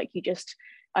fault, or like you just,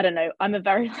 I don't know, I'm a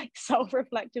very like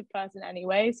self-reflective person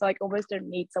anyway, so like almost don't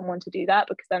need someone to do that,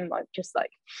 because then like just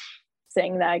like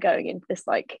sitting there going into this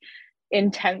like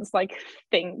intense like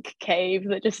think cave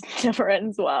that just never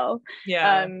ends well.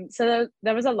 So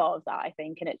there was a lot of that, I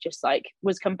think, and it just like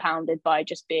was compounded by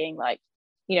just being like,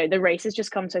 you know, the races just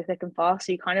come so thick and fast,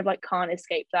 so you kind of like can't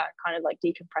escape that and kind of like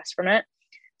decompress from it.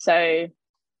 So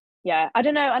Yeah, I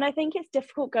don't know. And I think it's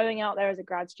difficult going out there as a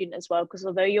grad student as well, because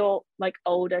although you're like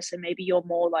older, so maybe you're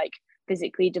more like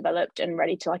physically developed and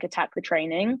ready to like attack the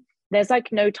training, there's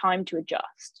like no time to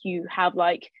adjust. You have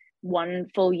like 1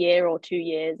 full year or 2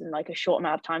 years and like a short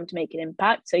amount of time to make an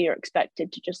impact. So you're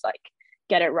expected to just like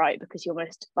get it right, because you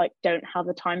almost like don't have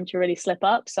the time to really slip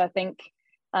up. So I think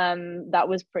that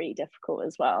was pretty difficult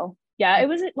as well. Yeah, it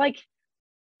was like,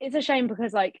 it's a shame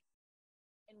because like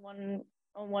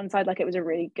on one side, like it was a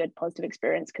really good positive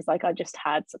experience because like I just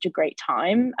had such a great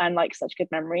time and like such good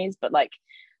memories, but like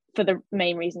for the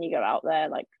main reason you go out there,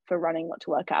 like for running, not to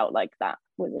work out, like that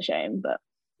was a shame. But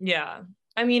yeah,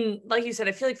 I mean, like you said,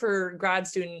 I feel like for grad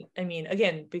student, I mean,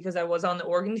 again, because I was on the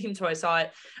Oregon team, so I saw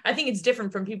it, I think it's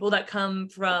different from people that come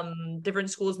from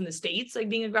different schools in the States, like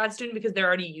being a grad student, because they're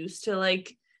already used to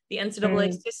like the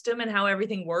NCAA system and how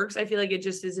everything works. I feel like it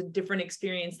just is a different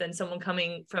experience than someone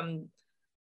coming from,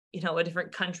 you know, a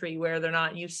different country where they're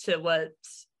not used to they're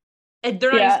not used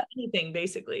to anything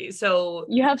basically. So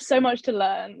you have so much to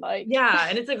learn, like yeah,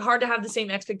 and it's like hard to have the same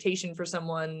expectation for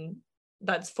someone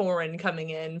that's foreign coming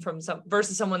in from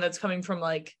versus someone that's coming from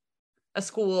like a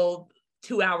school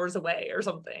 2 hours away or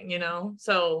something, you know?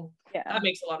 So that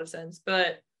makes a lot of sense.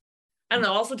 But I don't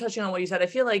know, also touching on what you said, I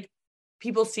feel like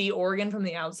people see Oregon from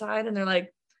the outside and they're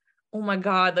like, oh my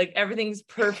God, like everything's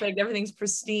perfect, everything's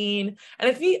pristine.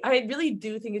 And I really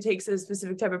do think it takes a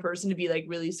specific type of person to be like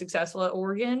really successful at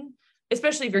Oregon,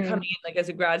 especially if you're coming in like as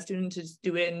a grad student to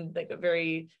do it in like a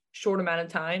very short amount of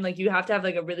time. Like you have to have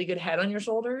like a really good head on your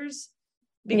shoulders,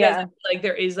 because like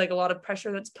there is like a lot of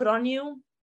pressure that's put on you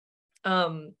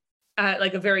at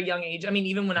like a very young age. I mean,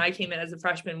 even when I came in as a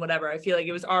freshman, whatever, I feel like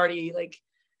it was already like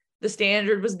the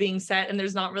standard was being set and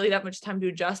there's not really that much time to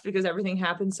adjust because everything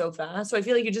happens so fast. So I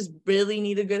feel like you just really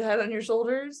need a good head on your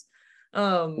shoulders.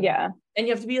 And you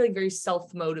have to be like very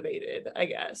self-motivated, I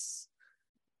guess.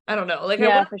 I don't know. Like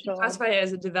I wouldn't classify it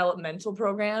as a developmental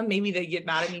program. Maybe they get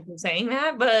mad at me for saying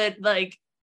that, but like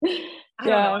I don't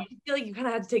know. I feel like you kind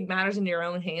of have to take matters into your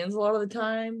own hands a lot of the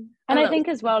time. And I think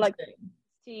as well, like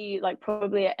see, like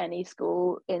probably at any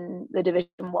school in the Division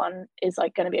 1 is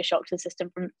like going to be a shock to the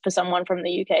system for someone from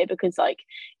the UK, because like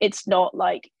it's not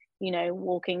like, you know,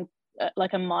 walking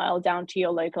like a mile down to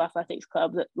your local athletics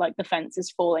club that like the fence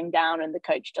is falling down and the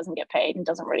coach doesn't get paid and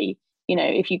doesn't really, you know,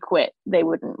 if you quit they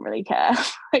wouldn't really care.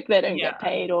 Like they don't get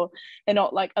paid, or they're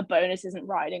not like a bonus isn't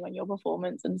riding on your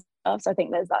performance and stuff. So I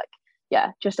think there's like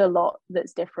just a lot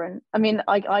that's different. I mean,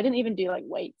 like I didn't even do like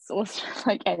weights or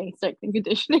like any strength and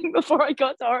conditioning before I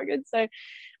got to Oregon, so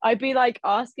I'd be like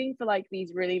asking for like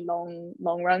these really long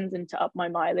runs and to up my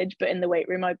mileage, but in the weight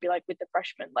room I'd be like with the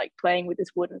freshmen like playing with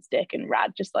this wooden stick and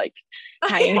Rad just like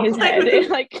hanging his head in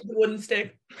like the wooden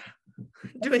stick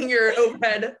doing your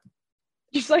overhead,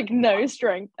 just like no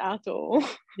strength at all.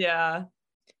 Yeah,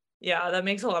 that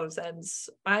makes a lot of sense.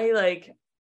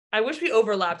 I wish we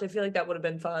overlapped. I feel like that would have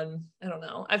been fun. I don't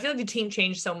know. I feel like the team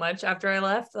changed so much after I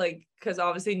left, like, because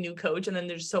obviously new coach, and then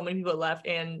there's so many people left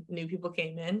and new people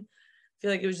came in. I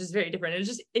feel like it was just very different. It was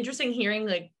just interesting hearing,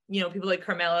 like, you know, people like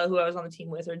Carmela, who I was on the team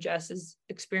with, or Jess's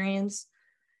experience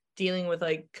dealing with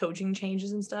like coaching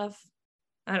changes and stuff.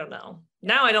 I don't know.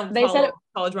 Now I don't follow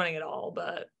college running at all,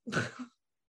 but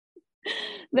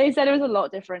they said it was a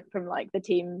lot different from like the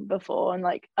team before, and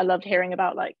like I loved hearing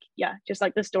about like just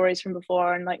like the stories from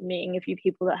before, and like meeting a few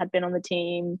people that had been on the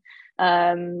team,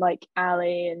 like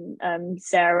Ali and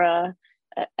Sarah.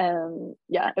 It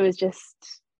was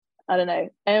just, I don't know,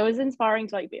 and it was inspiring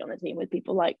to like be on the team with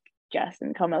people like Jess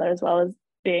and Carmela, as well as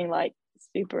being like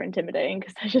super intimidating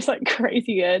because they're just like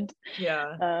crazy good.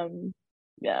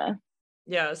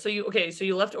 So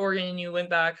you left Oregon and you went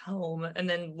back home, and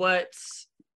then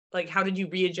how did you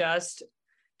readjust?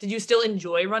 Did you still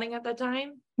enjoy running at that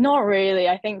time? Not really.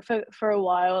 I think for a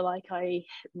while, like I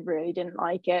really didn't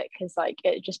like it because like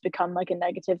it just become like a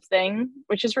negative thing,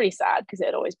 which is really sad because it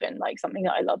had always been like something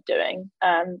that I loved doing.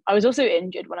 I was also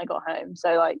injured when I got home,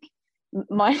 so like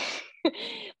my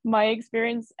my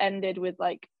experience ended with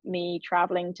like me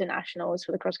traveling to nationals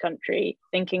for the cross country,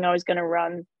 thinking I was going to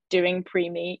run, doing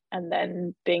pre-meet, and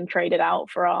then being traded out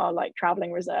for our like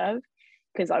traveling reserve,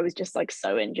 because I was just like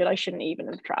so injured. I shouldn't even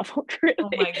have traveled, really. Oh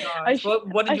my gosh.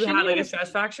 What did you have, like a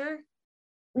stress fracture?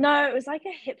 No, it was like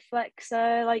a hip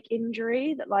flexor like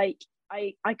injury that like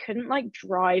I couldn't like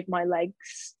drive my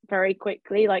legs very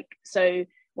quickly. Like, so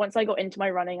once I got into my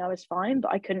running I was fine,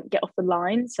 but I couldn't get off the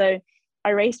line. So I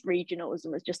raced regionals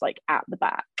and was just like at the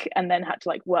back, and then had to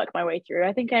like work my way through.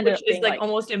 I think I ended up being like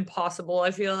almost impossible. I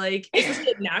feel like,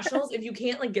 especially at nationals, if you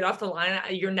can't like get off the line,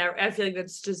 you're never, I feel like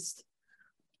that's just,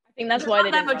 I think that's There's why not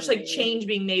they that didn't much run like me. change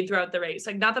being made throughout the race.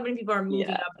 Like not that many people are moving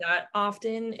Yeah. up that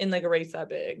often in like a race that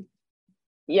big.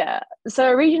 Yeah.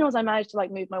 So regionals, I managed to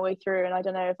like move my way through, and I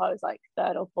don't know if I was like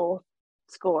third or fourth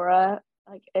scorer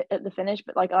like at the finish,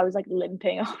 but like I was like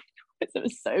limping afterwards. It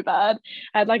was so bad.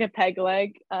 I had like a peg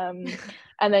leg. And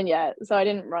then yeah, so I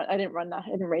didn't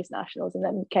race nationals, and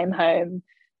then came home,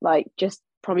 like just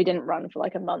probably didn't run for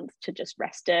like a month to just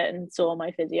rest it, and saw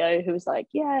my physio who was like,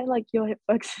 yeah, like your hip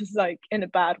flexor is like in a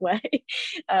bad way.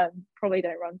 Probably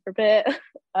don't run for a bit.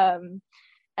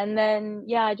 And then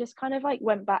yeah, I just kind of like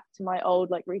went back to my old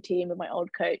like routine with my old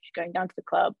coach, going down to the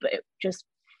club, but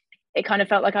it kind of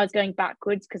felt like I was going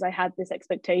backwards because I had this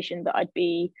expectation that I'd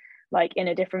be like in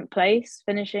a different place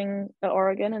finishing at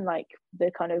Oregon, and like the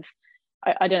kind of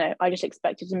I don't know, I just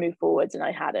expected to move forwards and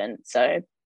I hadn't. So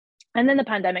and then the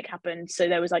pandemic happened, so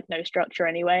there was like no structure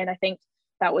anyway, and I think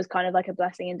that was kind of like a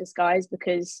blessing in disguise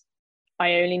because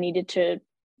I only needed to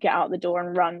get out the door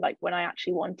and run like when I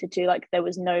actually wanted to. Like there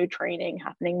was no training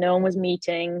happening, no one was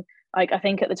meeting. Like I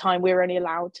think at the time we were only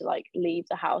allowed to like leave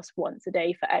the house once a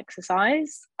day for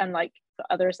exercise and like for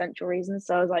other essential reasons.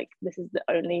 So I was like, this is the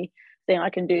only thing I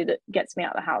can do that gets me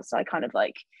out of the house. So I kind of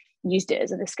like used it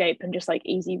as an escape and just like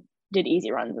did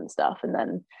easy runs and stuff, and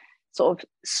then sort of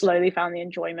slowly found the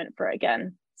enjoyment for it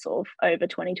again sort of over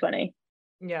 2020.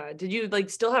 Yeah. Did you like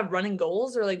still have running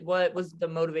goals, or like what was the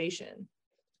motivation?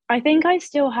 I think I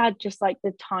still had just like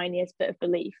the tiniest bit of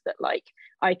belief that like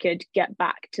I could get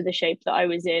back to the shape that I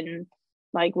was in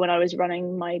like when I was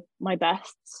running my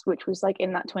bests, which was like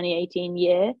in that 2018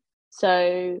 year.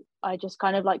 So I just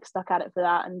kind of like stuck at it for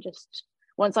that, and just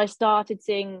once I started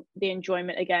seeing the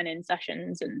enjoyment again in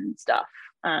sessions and stuff,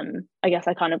 I guess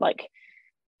I kind of like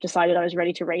decided I was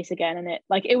ready to race again. And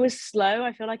it was slow.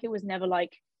 I feel like it was never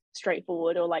like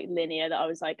straightforward or like linear that I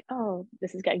was like, oh,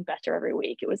 this is getting better every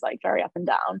week. It was like very up and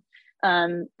down.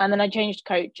 And then I changed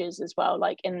coaches as well,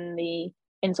 like in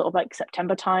sort of like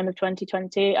September time of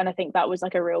 2020. And I think that was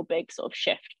like a real big sort of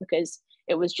shift because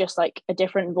it was just like a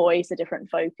different voice, a different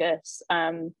focus.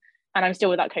 And I'm still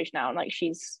with that coach now, and like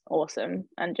she's awesome.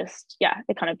 And just yeah,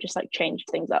 it kind of just like changed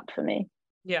things up for me.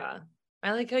 Yeah.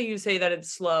 I like how you say that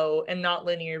it's slow and not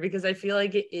linear, because I feel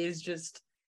like it is just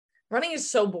running is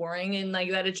so boring, and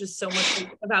like that it's just so much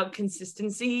about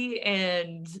consistency.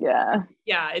 And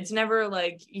yeah, it's never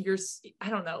like I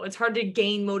don't know, it's hard to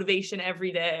gain motivation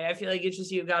every day. I feel like it's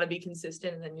just, you got to be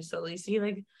consistent, and then you slowly see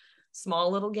like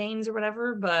small little gains or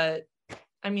whatever. But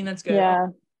I mean, that's good. yeah.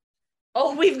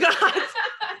 Oh, we've got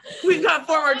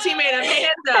former teammate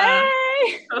Amanda.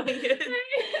 Hey!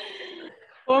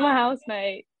 Former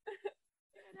housemate.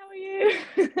 How are you?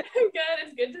 I'm good.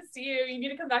 It's good to see you. You need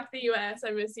to come back to the US.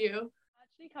 I miss you.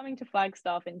 Actually coming to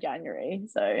Flagstaff in January,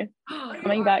 so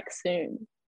coming back soon.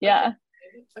 Yeah.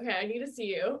 Okay, I need to see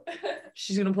you.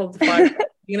 She's gonna pull up the flag.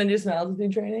 You gonna do some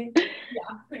altitude training?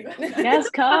 Yeah, pretty much. Yes,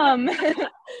 come. Do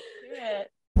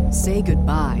it. Say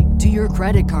goodbye to your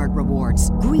credit card rewards.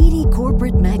 Greedy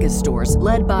corporate mega stores,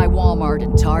 led by Walmart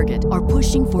and Target, are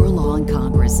pushing for a law in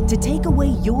Congress to take away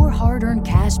your hard-earned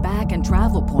cash back and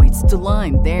travel points to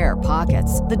line their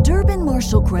pockets. The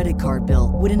Durbin-Marshall credit card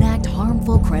bill would enact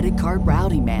harmful credit card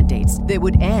routing mandates that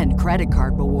would end credit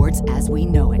card rewards as we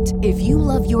know it. If you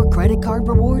love your credit card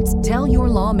rewards, tell your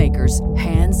lawmakers,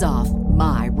 hands off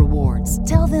my rewards.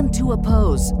 Tell them to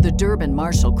oppose the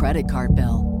Durbin-Marshall credit card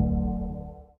bill.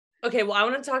 Okay, well, I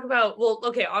want to talk about,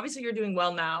 okay, obviously you're doing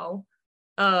well now,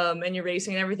 and you're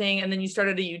racing and everything, and then you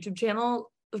started a YouTube channel,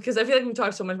 because I feel like we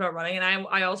talked so much about running, and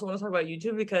I also want to talk about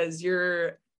YouTube because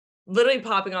you're literally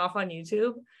popping off on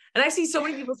YouTube, and I see so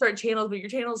many people start channels, but your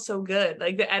channel is so good,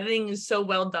 like the editing is so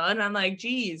well done. I'm like,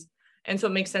 geez, and so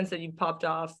it makes sense that you popped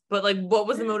off. But like, what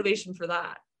was the motivation for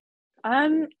that? I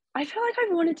feel like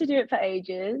I've wanted to do it for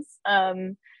ages.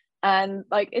 And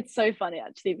like it's so funny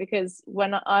actually, because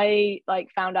when I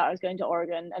like found out I was going to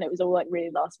Oregon, and it was all like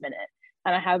really last minute,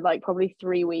 and I had like probably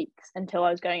 3 weeks until I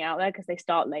was going out there because they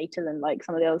start later than like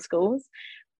some of the other schools,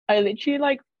 I literally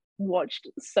like watched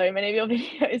so many of your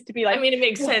videos to be like, I mean, it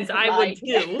makes sense. I would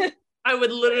too. I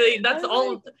would literally, that's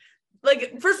all.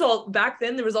 Like, first of all, back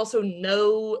then there was also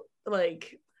no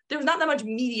like, there was not that much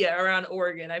media around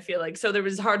Oregon, I feel like. So there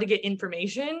was hard to get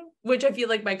information, which I feel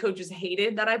like my coaches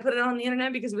hated that I put it on the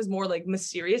internet, because it was more like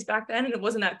mysterious back then, and it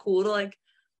wasn't that cool to like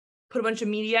put a bunch of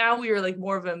media out. We were like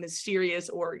more of a mysterious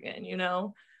Oregon, you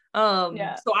know?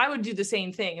 So I would do the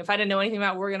same thing. If I didn't know anything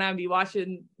about Oregon, I'd be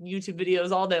watching YouTube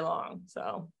videos all day long.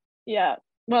 So yeah.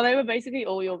 Well, they were basically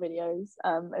all your videos.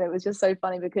 And it was just so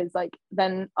funny because like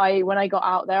then when I got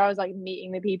out there, I was like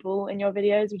meeting the people in your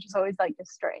videos, which is always like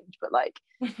just strange, but like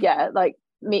yeah, like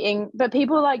meeting, but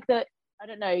people like that, I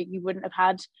don't know, you wouldn't have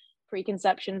had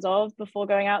preconceptions of before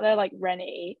going out there, like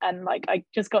Rennie, and like I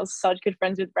just got such good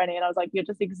friends with Rennie, and I was like, you're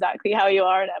just exactly how you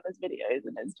are in Emma's videos,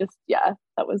 and it's just, yeah,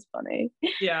 that was funny.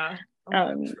 Yeah. Oh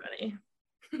my gosh,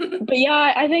 Rennie. But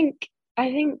yeah, I think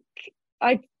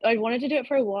I wanted to do it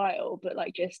for a while, but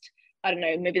like just, I don't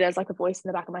know, maybe there's like a voice in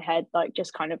the back of my head like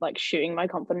just kind of like shooting my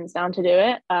confidence down to do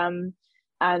it.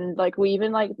 And like we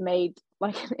even like made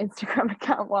like an Instagram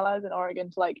account while I was in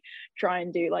Oregon to like try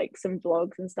and do like some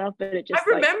vlogs and stuff, but it just I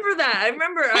remember that. I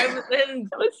remember I was in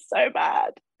it was so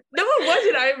bad. No, it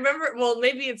wasn't. I remember, well,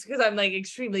 maybe it's because I'm like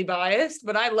extremely biased,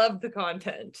 but I love the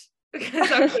content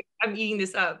because I'm like, I'm eating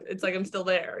this up. It's like I'm still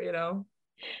there, you know?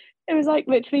 It was like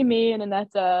literally me and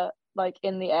Annetta like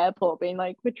in the airport being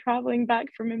like, we're traveling back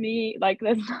from a meet, like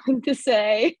there's nothing to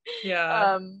say.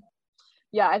 Yeah.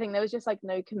 Yeah, I think there was just like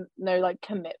no like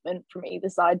commitment from either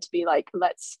side to be like,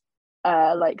 let's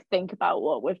like think about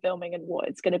what we're filming and what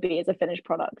it's going to be as a finished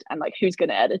product and like who's going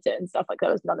to edit it and stuff. Like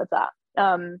there was none of that.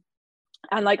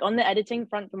 And like on the editing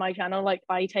front for my channel, like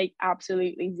I take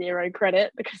absolutely zero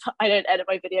credit because I don't edit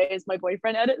my videos, my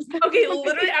boyfriend edits them. Okay,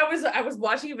 literally I was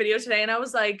watching a video today and I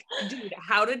was like, dude,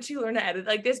 how did you learn to edit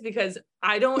like this? Because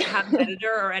I don't have an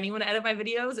editor or anyone to edit my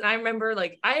videos. And I remember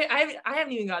like I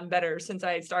haven't even gotten better since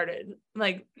I started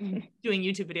like doing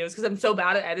YouTube videos because I'm so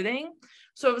bad at editing.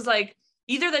 So it was like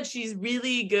either that she's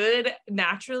really good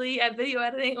naturally at video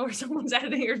editing or someone's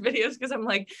editing her videos, because I'm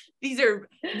like, these are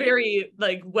very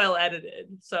like well edited.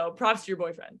 So props to your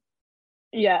boyfriend.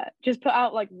 Yeah, just put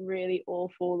out like really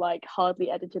awful, like hardly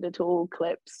edited at all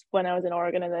clips when I was in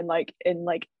Oregon, and then like in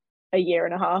like a year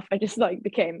and a half I just like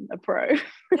became a pro.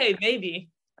 Hey,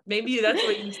 maybe that's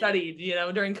what you studied, you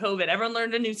know, during COVID. Everyone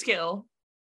learned a new skill.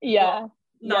 Yeah. Well,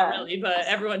 not really, but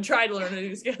everyone tried to learn a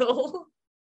new skill.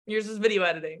 Yours is video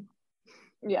editing.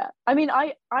 Yeah, I mean,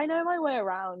 I know my way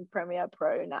around Premiere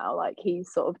Pro now. Like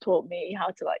he's sort of taught me how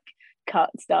to like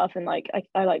cut stuff, and like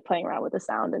I like playing around with the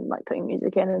sound and like putting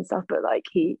music in and stuff, but like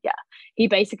he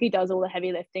basically does all the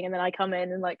heavy lifting, and then I come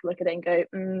in and like look at it and go,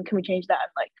 can we change that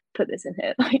and like put this in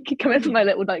here, like come in for my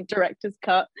little like director's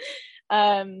cut.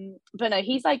 But no,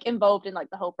 he's like involved in like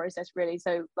the whole process really,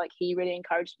 so like he really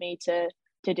encouraged me to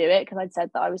do it because I'd said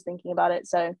that I was thinking about it.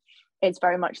 So it's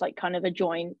very much like kind of a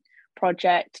joint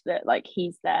project that like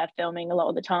he's there filming a lot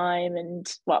of the time, and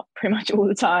well, pretty much all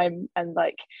the time, and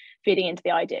like feeding into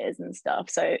the ideas and stuff.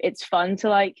 So it's fun to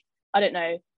like, I don't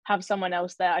know, have someone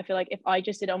else there. I feel like if I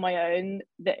just did on my own,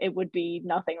 that it would be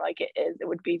nothing like it is. It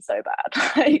would be so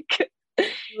bad. Like,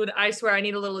 dude, I swear I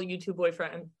need a little YouTube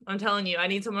boyfriend. I'm telling you, I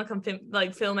need someone to come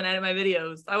film and edit my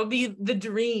videos. That would be the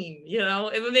dream, you know?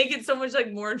 It would make it so much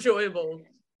like more enjoyable.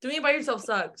 Doing it by yourself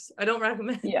sucks. I don't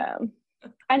recommend. Yeah.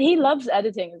 And he loves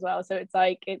editing as well, so it's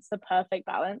like it's the perfect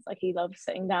balance. Like he loves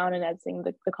sitting down and editing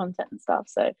the content and stuff,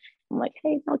 so I'm like,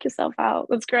 hey, knock yourself out,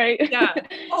 that's great. Yeah.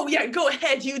 Oh yeah, go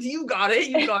ahead, you got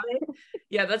it.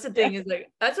 Yeah, that's the thing. Is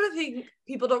like, that's what I think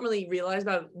people don't really realize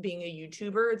about being a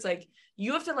YouTuber. It's like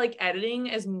you have to like editing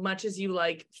as much as you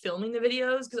like filming the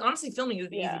videos, because honestly filming is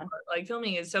the easy part. Like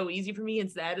filming is so easy for me.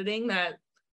 It's the editing that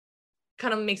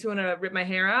kind of makes me want to rip my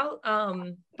hair out.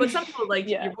 But some people like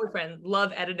your boyfriend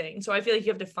love editing, so I feel like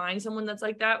you have to find someone that's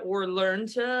like that or learn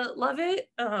to love it,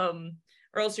 or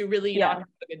else you're really not having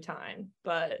a good time.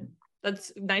 But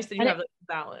that's nice that you have like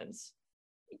balance.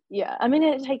 Yeah, I mean,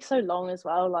 it takes so long as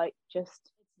well. Like just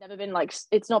it's never been like,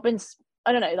 it's not been,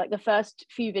 I don't know, like the first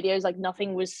few videos, like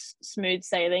nothing was smooth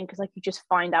sailing, because like you just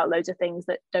find out loads of things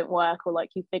that don't work, or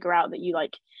like you figure out that you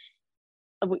like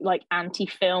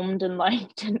anti-filmed and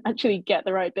like didn't actually get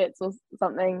the right bits or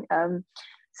something.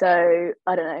 So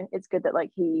I don't know, it's good that like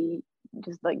he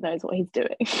just like knows what he's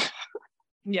doing.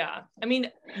 Yeah, I mean,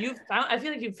 I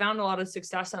feel like you've found a lot of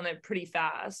success on it pretty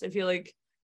fast. I feel like,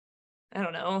 I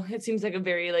don't know, it seems like a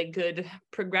very like good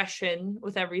progression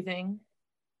with everything.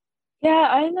 Yeah,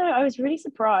 I know, I was really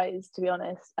surprised, to be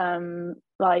honest.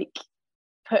 Like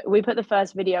we put the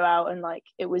first video out, and like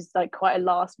it was like quite a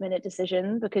last minute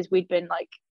decision, because we'd been like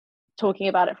talking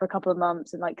about it for a couple of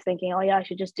months and like thinking, oh yeah, I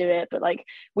should just do it, but like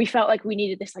we felt like we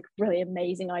needed this like really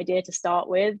amazing idea to start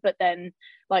with, but then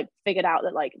like figured out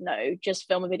that like, no, just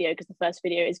film a video, because the first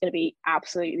video is going to be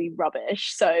absolutely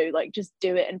rubbish, so like just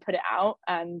do it and put it out.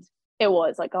 And it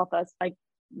was like our first,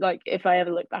 like if I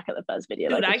ever look back at the first video,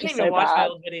 dude, like, I can't even watch my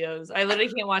old videos. I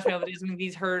literally can't watch my old videos when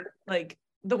these hurt, like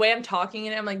the way I'm talking,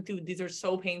 and I'm like, dude, these are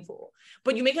so painful.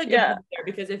 But you make a good point there,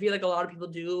 because I feel like a lot of people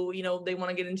do, you know, they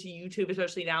want to get into YouTube,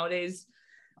 especially nowadays,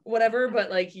 whatever. But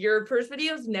like your first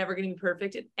video is never going to be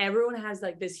perfect, and everyone has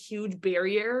like this huge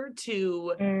barrier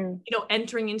to, you know,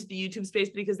 entering into the YouTube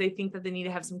space, because they think that they need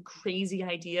to have some crazy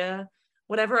idea,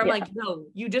 whatever. I'm like, no,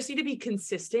 you just need to be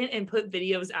consistent and put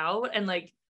videos out, and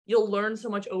like you'll learn so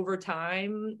much over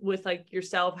time with like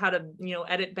yourself, how to,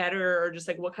 edit better, or just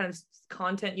like what kind of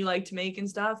content you like to make and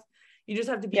stuff. You just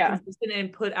have to be consistent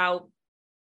and put out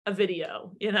a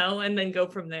video, and then go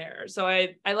from there. So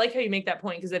I like how you make that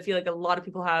point, because I feel like a lot of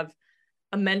people have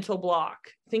a mental block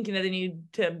thinking that they need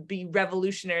to be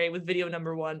revolutionary with video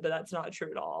number one, but that's not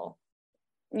true at all.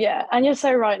 Yeah, and you're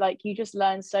so right. Like, you just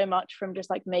learn so much from just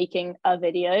like making a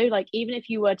video. Like, even if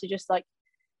you were to just like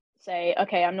say,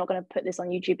 okay, I'm not going to put this on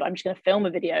YouTube, but I'm just going to film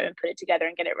a video and put it together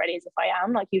and get it ready as if I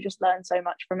am, like, you just learn so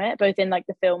much from it, both in like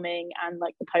the filming and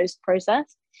like the post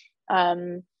process.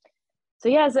 So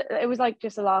yeah, it was like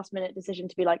just a last minute decision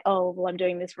to be like, oh, well, I'm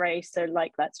doing this race, so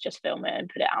like, let's just film it and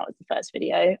put it out as the first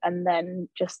video. And then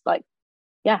just like,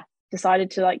 yeah,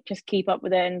 decided to like just keep up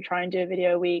with it and try and do a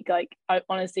video a week. Like, I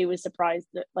honestly was surprised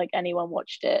that like anyone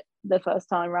watched it the first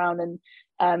time around.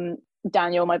 And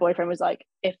Daniel, my boyfriend, was like,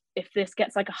 if this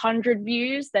gets like 100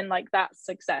 views, then like that's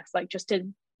success. Like, just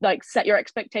to like set your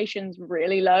expectations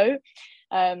really low.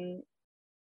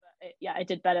 It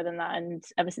did better than that, and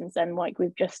ever since then, like,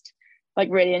 we've just like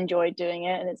really enjoyed doing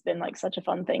it, and it's been like such a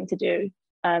fun thing to do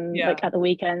like at the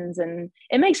weekends, and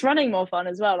it makes running more fun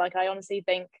as well. Like, I honestly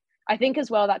think as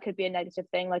well that could be a negative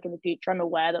thing, like in the future. I'm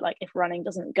aware that like if running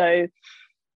doesn't go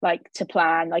like to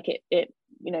plan, like it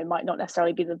might not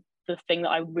necessarily be the thing that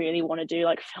I really want to do,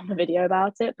 like film a video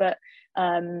about it, but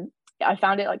I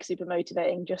found it like super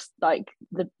motivating, just like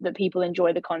the people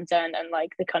enjoy the content, and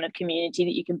like the kind of community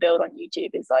that you can build on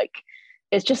YouTube is like,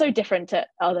 it's just so different to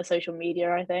other social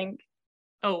media, I think.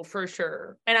 Oh, for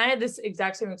sure. And I had this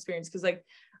exact same experience, because like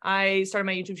I started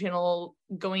my YouTube channel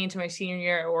going into my senior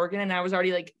year at Oregon, and I was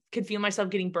already like, could feel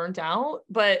myself getting burnt out,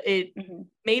 but it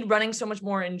made running so much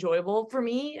more enjoyable for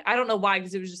me. I don't know why,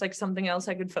 because it was just like something else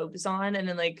I could focus on. And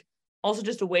then like also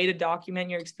just a way to document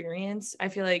your experience, I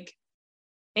feel like,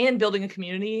 and building a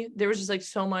community. There was just like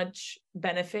so much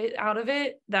benefit out of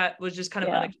it that was just kind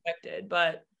of unexpected.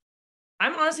 But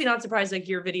I'm honestly not surprised like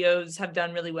your videos have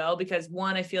done really well, because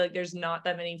one, I feel like there's not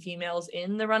that many females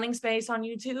in the running space on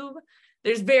YouTube.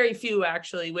 There's very few,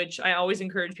 actually, which I always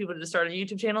encourage people to start a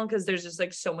YouTube channel, because there's just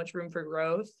like so much room for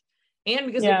growth, and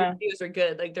because like, your videos are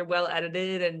good, like they're well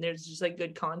edited, and there's just like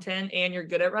good content, and you're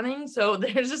good at running. So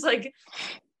there's just like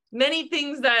many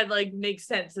things that like make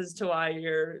sense as to why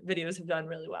your videos have done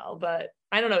really well. But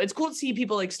I don't know, it's cool to see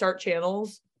people like start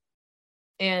channels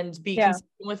and be consistent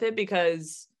with it,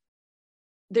 because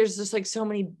there's just like so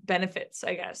many benefits,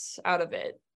 I guess, out of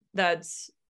it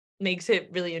that's makes it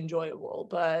really enjoyable.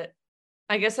 But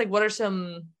I guess like, what are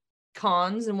some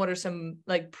cons and what are some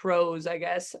like pros, I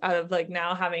guess, out of like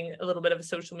now having a little bit of a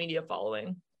social media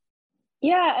following?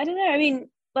 Yeah, I don't know. I mean,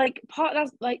 like part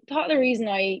of the reason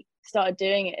I started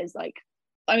doing it is like,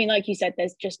 I mean, like you said,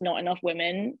 there's just not enough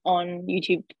women on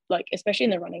YouTube, like especially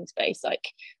in the running space. Like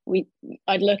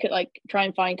I'd look at like, try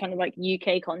and find kind of like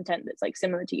UK content that's like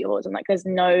similar to yours, and like there's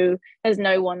no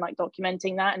one like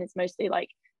documenting that, and it's mostly like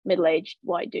middle-aged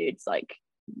white dudes like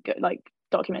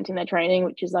documenting their training,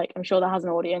 which is like, I'm sure that has an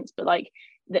audience, but like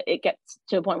it gets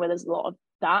to a point where there's a lot of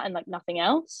that and like nothing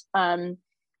else.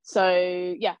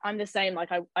 So yeah, I'm the same. Like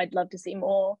I'd love to see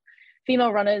more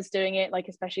female runners doing it, like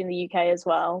especially in the UK as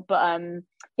well. But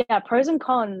yeah, pros and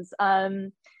cons.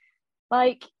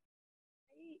 Like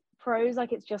pros,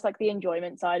 like it's just like the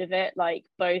enjoyment side of it, like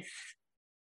both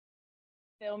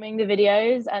filming the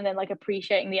videos and then like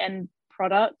appreciating the end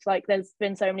product. Like there's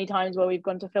been so many times where we've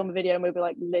gone to film a video and we'll be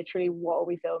like, literally, what are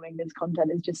we filming? This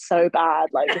content is just so bad,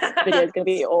 like this video is gonna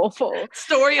be awful.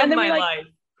 Story of my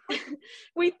life.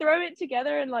 We throw it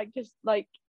together and like just like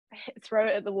throw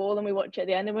it at the wall, and we watch it at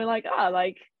the end and we're like,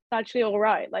 like it's actually all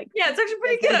right. Like, yeah, it's actually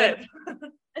pretty good.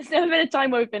 There's never been a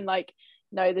time where we've been like,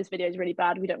 no, this video is really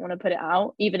bad, we don't want to put it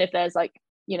out, even if there's like,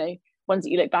 ones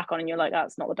that you look back on and you're like,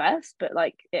 that's not the best, but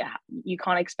like you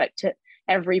can't expect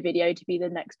every video to be the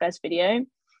next best video.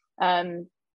 So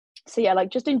yeah, like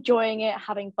just enjoying it,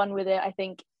 having fun with it. I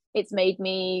think it's made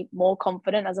me more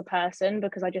confident as a person,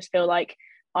 because I just feel like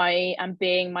I am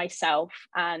being myself,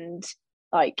 and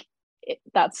like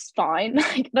that's fine.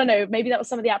 Like, I don't know, maybe that was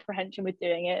some of the apprehension with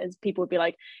doing it, as people would be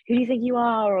like, who do you think you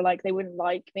are, or like they wouldn't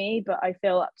like me, but I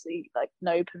feel absolutely like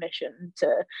no permission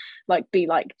to like be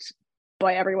liked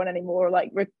by everyone anymore,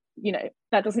 like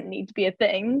that doesn't need to be a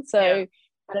thing. So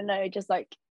I don't know, just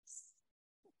like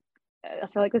I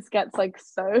feel like this gets like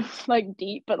so like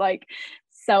deep, but like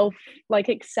self like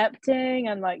accepting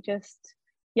and like just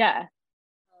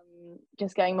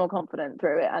just getting more confident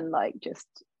through it, and like just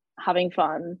having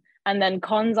fun. And then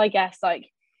cons, I guess, like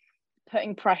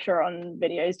putting pressure on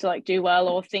videos to like do well,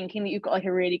 or thinking that you've got like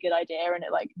a really good idea and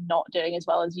it like not doing as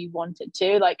well as you want it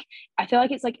to. Like I feel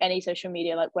like it's like any social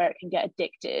media, like where it can get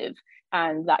addictive,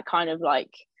 and that kind of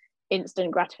like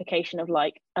instant gratification of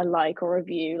like a like or a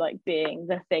view like being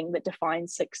the thing that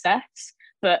defines success.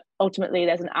 But ultimately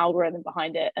there's an algorithm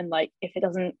behind it, and like if it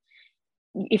doesn't,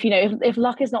 if you know, if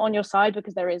luck is not on your side,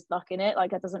 because there is luck in it,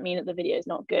 like that doesn't mean that the video is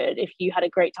not good. If you had a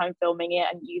great time filming it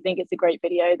and you think it's a great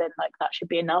video, then like that should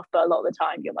be enough. But a lot of the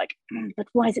time you're like, but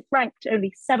why is it ranked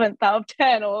only 7th out of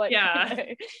 10? Or like, Yeah.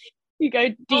 You go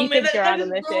deep into your that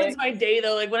analytics. just ruins my day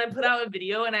though. Like when I put out a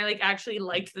video and I like actually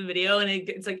liked the video and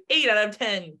it's like 8 out of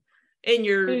 10, and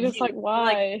you're just like,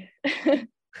 why? Like, it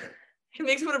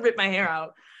makes me want to rip my hair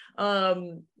out.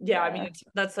 Yeah, I mean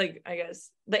that's like, I guess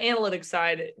the analytics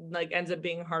side like ends up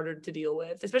being harder to deal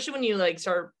with, especially when you like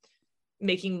start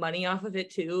making money off of it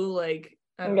too. Like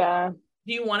do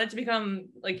you want it to become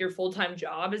like your full-time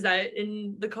job? Is that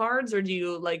in the cards, or do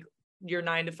you like your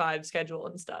 9 to 5 schedule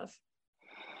and stuff?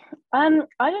 I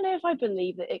don't know if I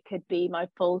believe that it could be my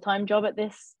full-time job at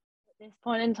this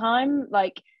point in time.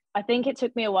 Like I think it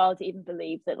took me a while to even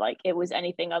believe that like it was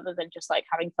anything other than just like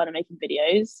having fun and making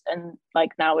videos, and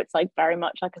like now it's like very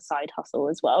much like a side hustle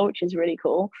as well, which is really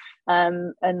cool.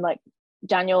 And like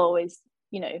Daniel always,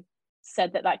 you know,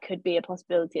 said that could be a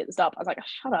possibility at the start. I was like, oh,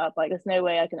 shut up, like there's no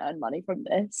way I can earn money from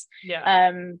this.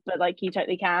 But like you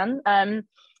totally can.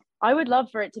 I would love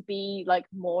for it to be like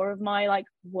more of my like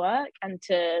work, and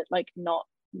to like not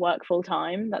work full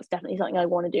time. That's definitely something I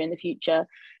want to do in the future,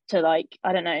 to like,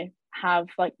 I don't know, have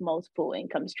like multiple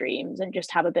income streams and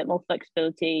just have a bit more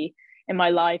flexibility in my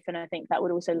life. And I think that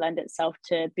would also lend itself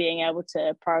to being able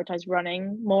to prioritize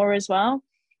running more as well.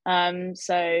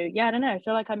 So yeah, I don't know, I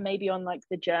feel like I'm maybe on like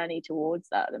the journey towards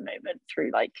that at the moment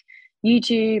through like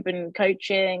YouTube and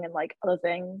coaching and like other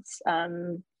things,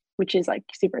 which is like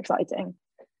super exciting.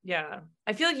 Yeah,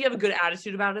 I feel like you have a good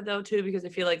attitude about it though too, because I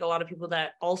feel like a lot of people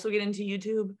that also get into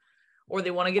YouTube, or they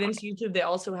want to get into YouTube, they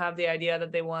also have the idea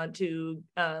that they want to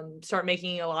start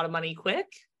making a lot of money quick,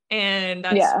 and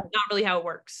that's not really how it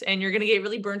works. And you're gonna get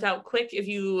really burnt out quick if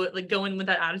you like go in with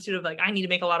that attitude of like, I need to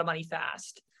make a lot of money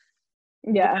fast.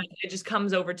 Because it just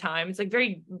comes over time. It's like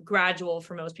very gradual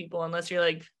for most people, unless you're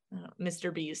like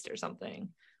Mr. Beast or something,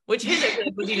 which his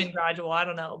was even gradual. I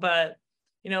don't know, but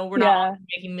you know, we're not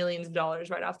making millions of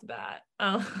dollars right off the bat.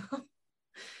 But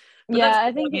that's cool.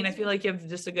 I think I feel like you have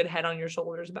just a good head on your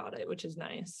shoulders about it, which is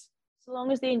nice. So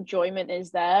long as the enjoyment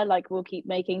is there, like we'll keep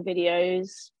making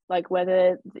videos, like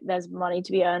whether there's money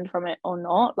to be earned from it or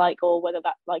not, like, or whether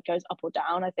that like goes up or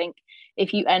down. I think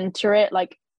if you enter it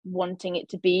like wanting it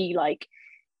to be like,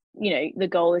 you know, the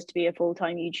goal is to be a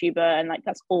full-time YouTuber and like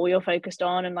that's all you're focused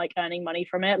on and like earning money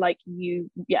from it, like you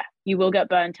will get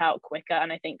burnt out quicker,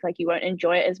 and I think like you won't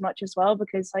enjoy it as much as well,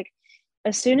 because like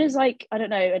as soon as like, I don't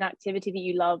know, an activity that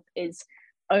you love is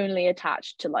only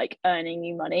attached to like earning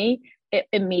you money, it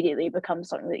immediately becomes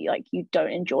something that you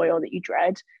don't enjoy or that you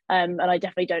dread. And I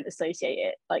definitely don't associate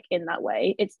it like in that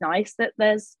way. It's nice that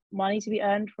there's money to be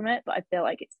earned from it, but I feel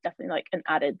like it's definitely like an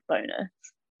added bonus.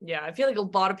 Yeah, I feel like a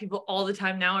lot of people all the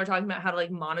time now are talking about how to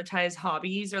like monetize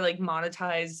hobbies or like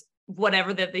monetize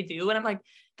whatever that they do. And I'm like,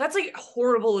 that's like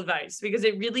horrible advice, because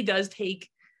it really does take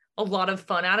a lot of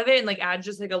fun out of it and like add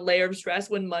just like a layer of stress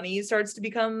when money starts to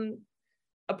become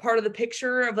a part of the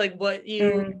picture of like what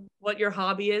your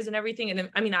hobby is and everything.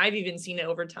 And I mean, I've even seen it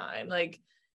over time. Like,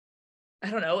 I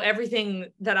don't know, everything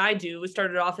that I do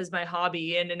started off as my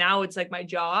hobby and now it's like my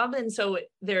job. And so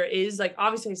there is like,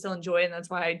 obviously I still enjoy it and that's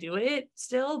why I do it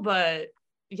still. But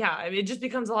yeah, I mean, it just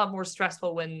becomes a lot more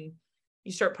stressful when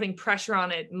you start putting pressure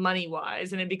on it money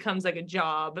wise, and it becomes like a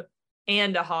job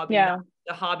and a hobby, not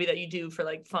a hobby that you do for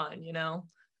like fun, you know?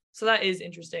 So that is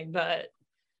interesting. But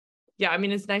yeah, I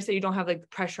mean, it's nice that you don't have like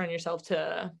pressure on yourself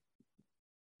to,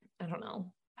 I don't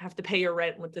know, have to pay your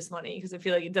rent with this money, because I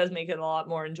feel like it does make it a lot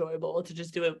more enjoyable to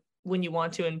just do it when you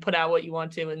want to and put out what you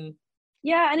want to. And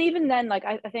yeah, and even then, like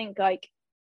I think like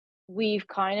we've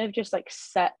kind of just like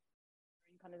set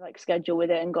kind of like schedule with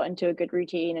it and got into a good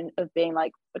routine and of being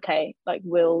like, okay, like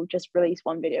we'll just release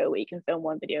one video a week and film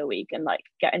one video a week and like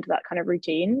get into that kind of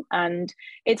routine. And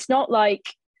it's not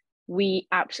like we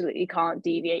absolutely can't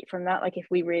deviate from that. Like if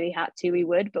we really had to, we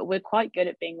would, but we're quite good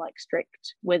at being like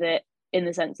strict with it, in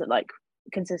the sense that like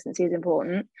consistency is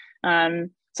important.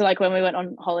 So like when we went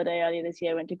on holiday earlier this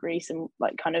year, went to Greece and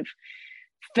like kind of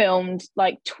filmed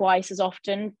like twice as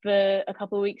often for a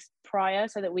couple of weeks prior,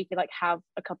 so that we could like have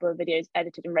a couple of videos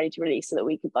edited and ready to release, so that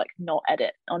we could like not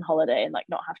edit on holiday and like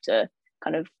not have to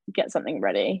kind of get something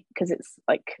ready, because it's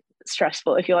like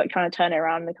stressful if you're like trying to turn it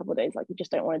around in a couple of days. Like you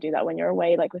just don't want to do that when you're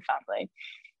away like with family.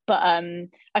 But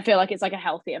I feel like it's like a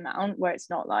healthy amount where it's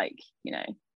not like, you know,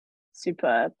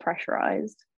 super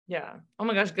pressurized. Yeah. Oh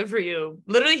my gosh, good for you.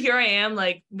 Literally, here I am.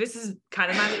 Like, this is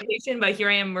kind of my vacation, but here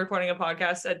I am recording a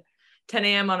podcast at 10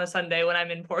 a.m. on a Sunday when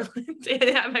I'm in Portland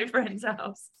at my friend's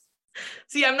house.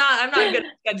 See, I'm not good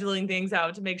at scheduling things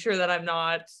out to make sure that I'm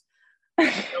not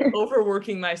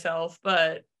overworking myself.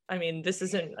 But I mean, this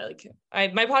isn't like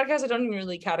my podcast. I don't even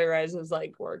really categorize as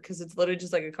like work because it's literally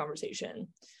just like a conversation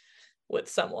with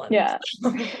someone. Yeah.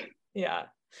 Yeah.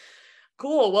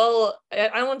 Cool. Well, I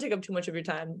don't want to take up too much of your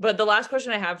time, but the last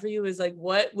question I have for you is like,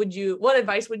 what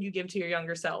advice would you give to your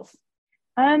younger self?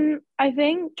 I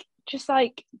think just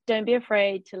like, don't be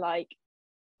afraid to like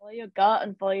follow your gut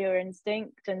and follow your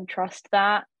instinct and trust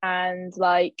that. And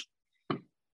like,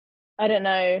 I don't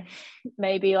know,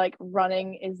 maybe like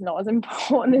running is not as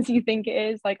important as you think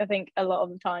it is. Like, I think a lot of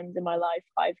the times in my life,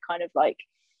 I've kind of like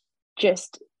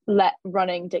just let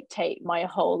running dictate my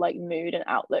whole like mood and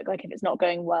outlook. Like, if it's not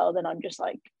going well, then I'm just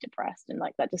like depressed, and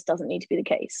like that just doesn't need to be the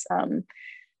case.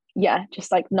 Yeah,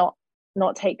 just like not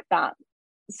take that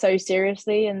so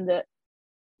seriously, and that,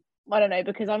 I don't know,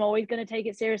 because I'm always going to take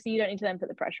it seriously, you don't need to then put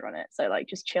the pressure on it. So like,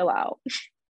 just chill out,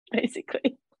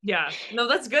 basically. Yeah, no,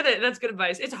 that's good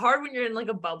advice. It's hard when you're in like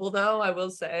a bubble though, I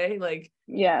will say, like,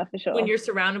 yeah, for sure, when you're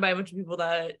surrounded by a bunch of people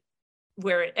that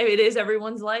where it is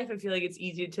everyone's life, I feel like it's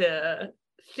easy to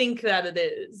think that it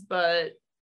is. But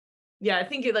yeah, I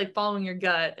think it like following your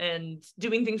gut and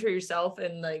doing things for yourself.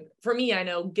 And like, for me, I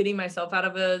know getting myself out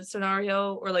of a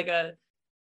scenario or like I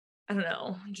don't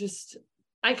know, just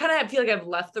I kind of feel like I've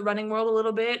left the running world a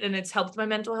little bit, and it's helped my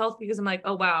mental health because I'm like,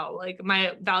 oh wow, like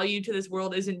my value to this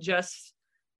world isn't just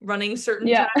running certain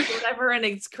times or whatever. And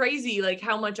it's crazy like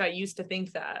how much I used to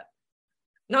think that.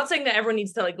 Not saying that everyone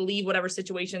needs to like leave whatever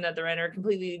situation that they're in or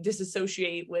completely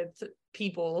disassociate with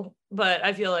people, but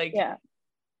I feel like,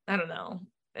 I don't know,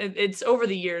 it's over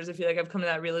the years, I feel like I've come to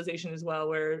that realization as well,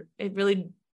 where it really,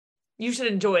 you should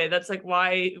enjoy it. That's like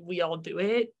why we all do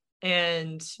it.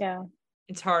 And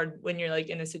it's hard when you're like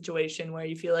in a situation where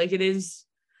you feel like it is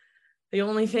the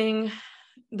only thing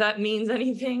that means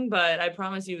anything, but I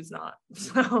promise you it's not.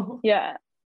 So yeah.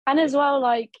 And as well,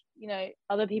 like, you know,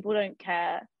 other people don't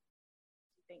care.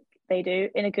 I think they do,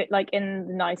 in a good, like, in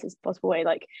the nicest possible way.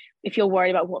 Like, if you're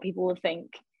worried about what people will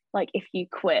think, like if you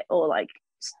quit or like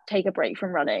take a break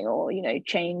from running, or, you know,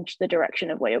 change the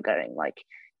direction of where you're going, like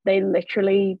they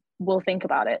literally will think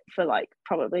about it for like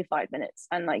probably 5 minutes,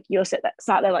 and like you're sat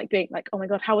there like being like, oh my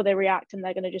god, how will they react, and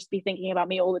they're going to just be thinking about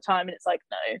me all the time. And it's like,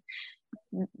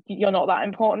 no, you're not that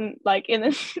important, like in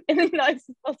the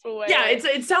nicest possible way. Yeah,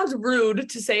 it sounds rude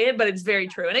to say it, but it's very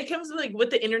true. And it comes like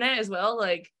with the internet as well,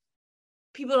 like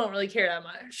people don't really care that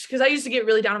much, because I used to get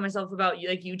really down on myself about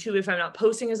like YouTube if I'm not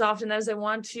posting as often as I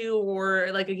want to, or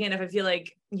like, again, if I feel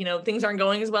like, you know, things aren't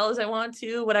going as well as I want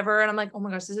to, whatever, and I'm like, oh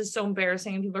my gosh, this is so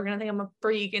embarrassing, and people are gonna think I'm a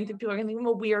freak, and people are gonna think I'm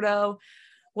a weirdo,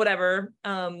 whatever.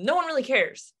 No one really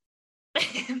cares.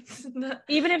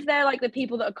 Even if they're like the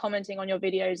people that are commenting on your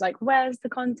videos, like, where's the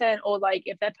content, or like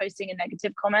if they're posting a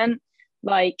negative comment,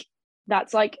 like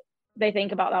that's like they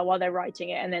think about that while they're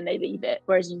writing it and then they leave it,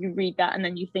 whereas you read that and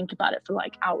then you think about it for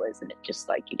like hours, and it just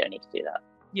like, you don't need to do that.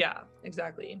 Yeah,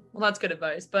 exactly. Well, that's good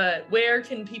advice. But where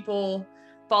can people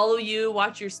follow you,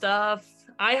 watch your stuff?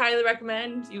 I highly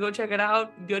recommend you go check it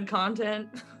out. Good content.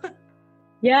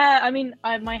 Yeah, I mean,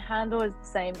 my handle is the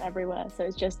same everywhere, so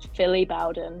it's just Phily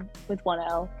Bowden with 1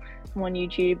 L. I'm on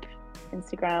YouTube,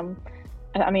 Instagram.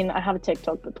 I mean, I have a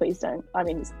TikTok, but please don't. I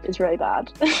mean, it's really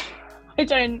bad. I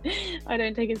don't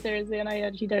take it seriously, and I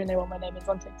actually don't know what my name is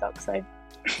on TikTok, so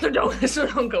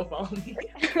don't go follow me.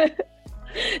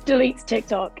 Deletes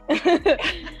TikTok.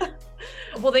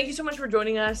 Well, thank you so much for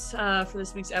joining us for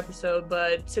this week's episode.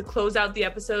 But to close out the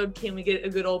episode, can we get a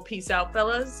good old peace out,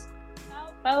 fellas?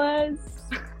 Fellas.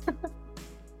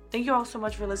 Thank you all so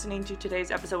much for listening to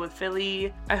today's episode with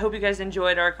Phily. I hope you guys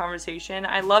enjoyed our conversation.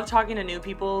 I love talking to new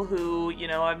people who, you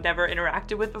know, I've never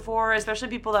interacted with before, especially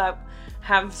people that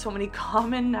have so many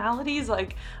commonalities.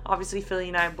 Like, obviously, Phily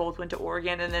and I both went to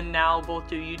Oregon and then now both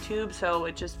do YouTube, so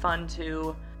it's just fun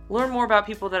to learn more about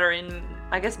people that are in,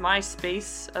 I guess, my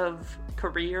space of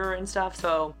career and stuff.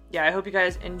 So yeah, I hope you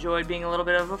guys enjoyed being a little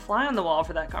bit of a fly on the wall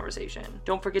for that conversation.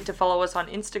 Don't forget to follow us on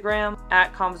Instagram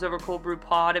at Convos Over Cold Brew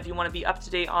Pod if you want to be up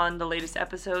to date on the latest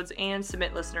episodes and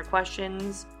submit listener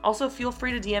questions. Also, feel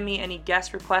free to DM me any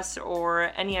guest requests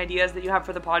or any ideas that you have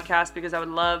for the podcast, because I would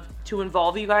love to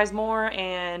involve you guys more,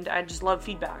 and I just love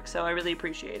feedback, so I really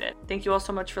appreciate it. Thank you all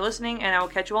so much for listening, and I will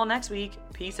catch you all next week.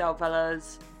 Peace out,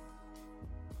 fellas.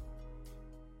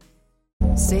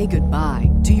 Say goodbye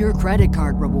to your credit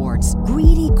card rewards.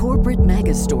 Greedy corporate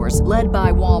mega stores, led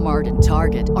by Walmart and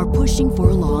Target, are pushing for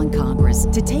a law in Congress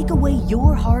to take away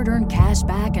your hard-earned cash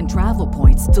back and travel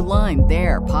points to line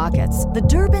their pockets. The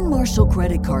Durbin-Marshall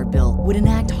credit card bill would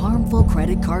enact harmful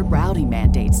credit card routing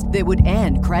mandates that would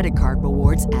end credit card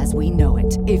rewards as we know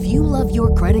it. If you love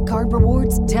your credit card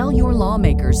rewards, tell your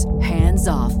lawmakers, hands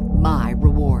off my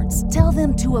rewards. Tell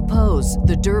them to oppose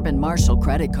the Durbin-Marshall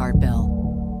credit card bill.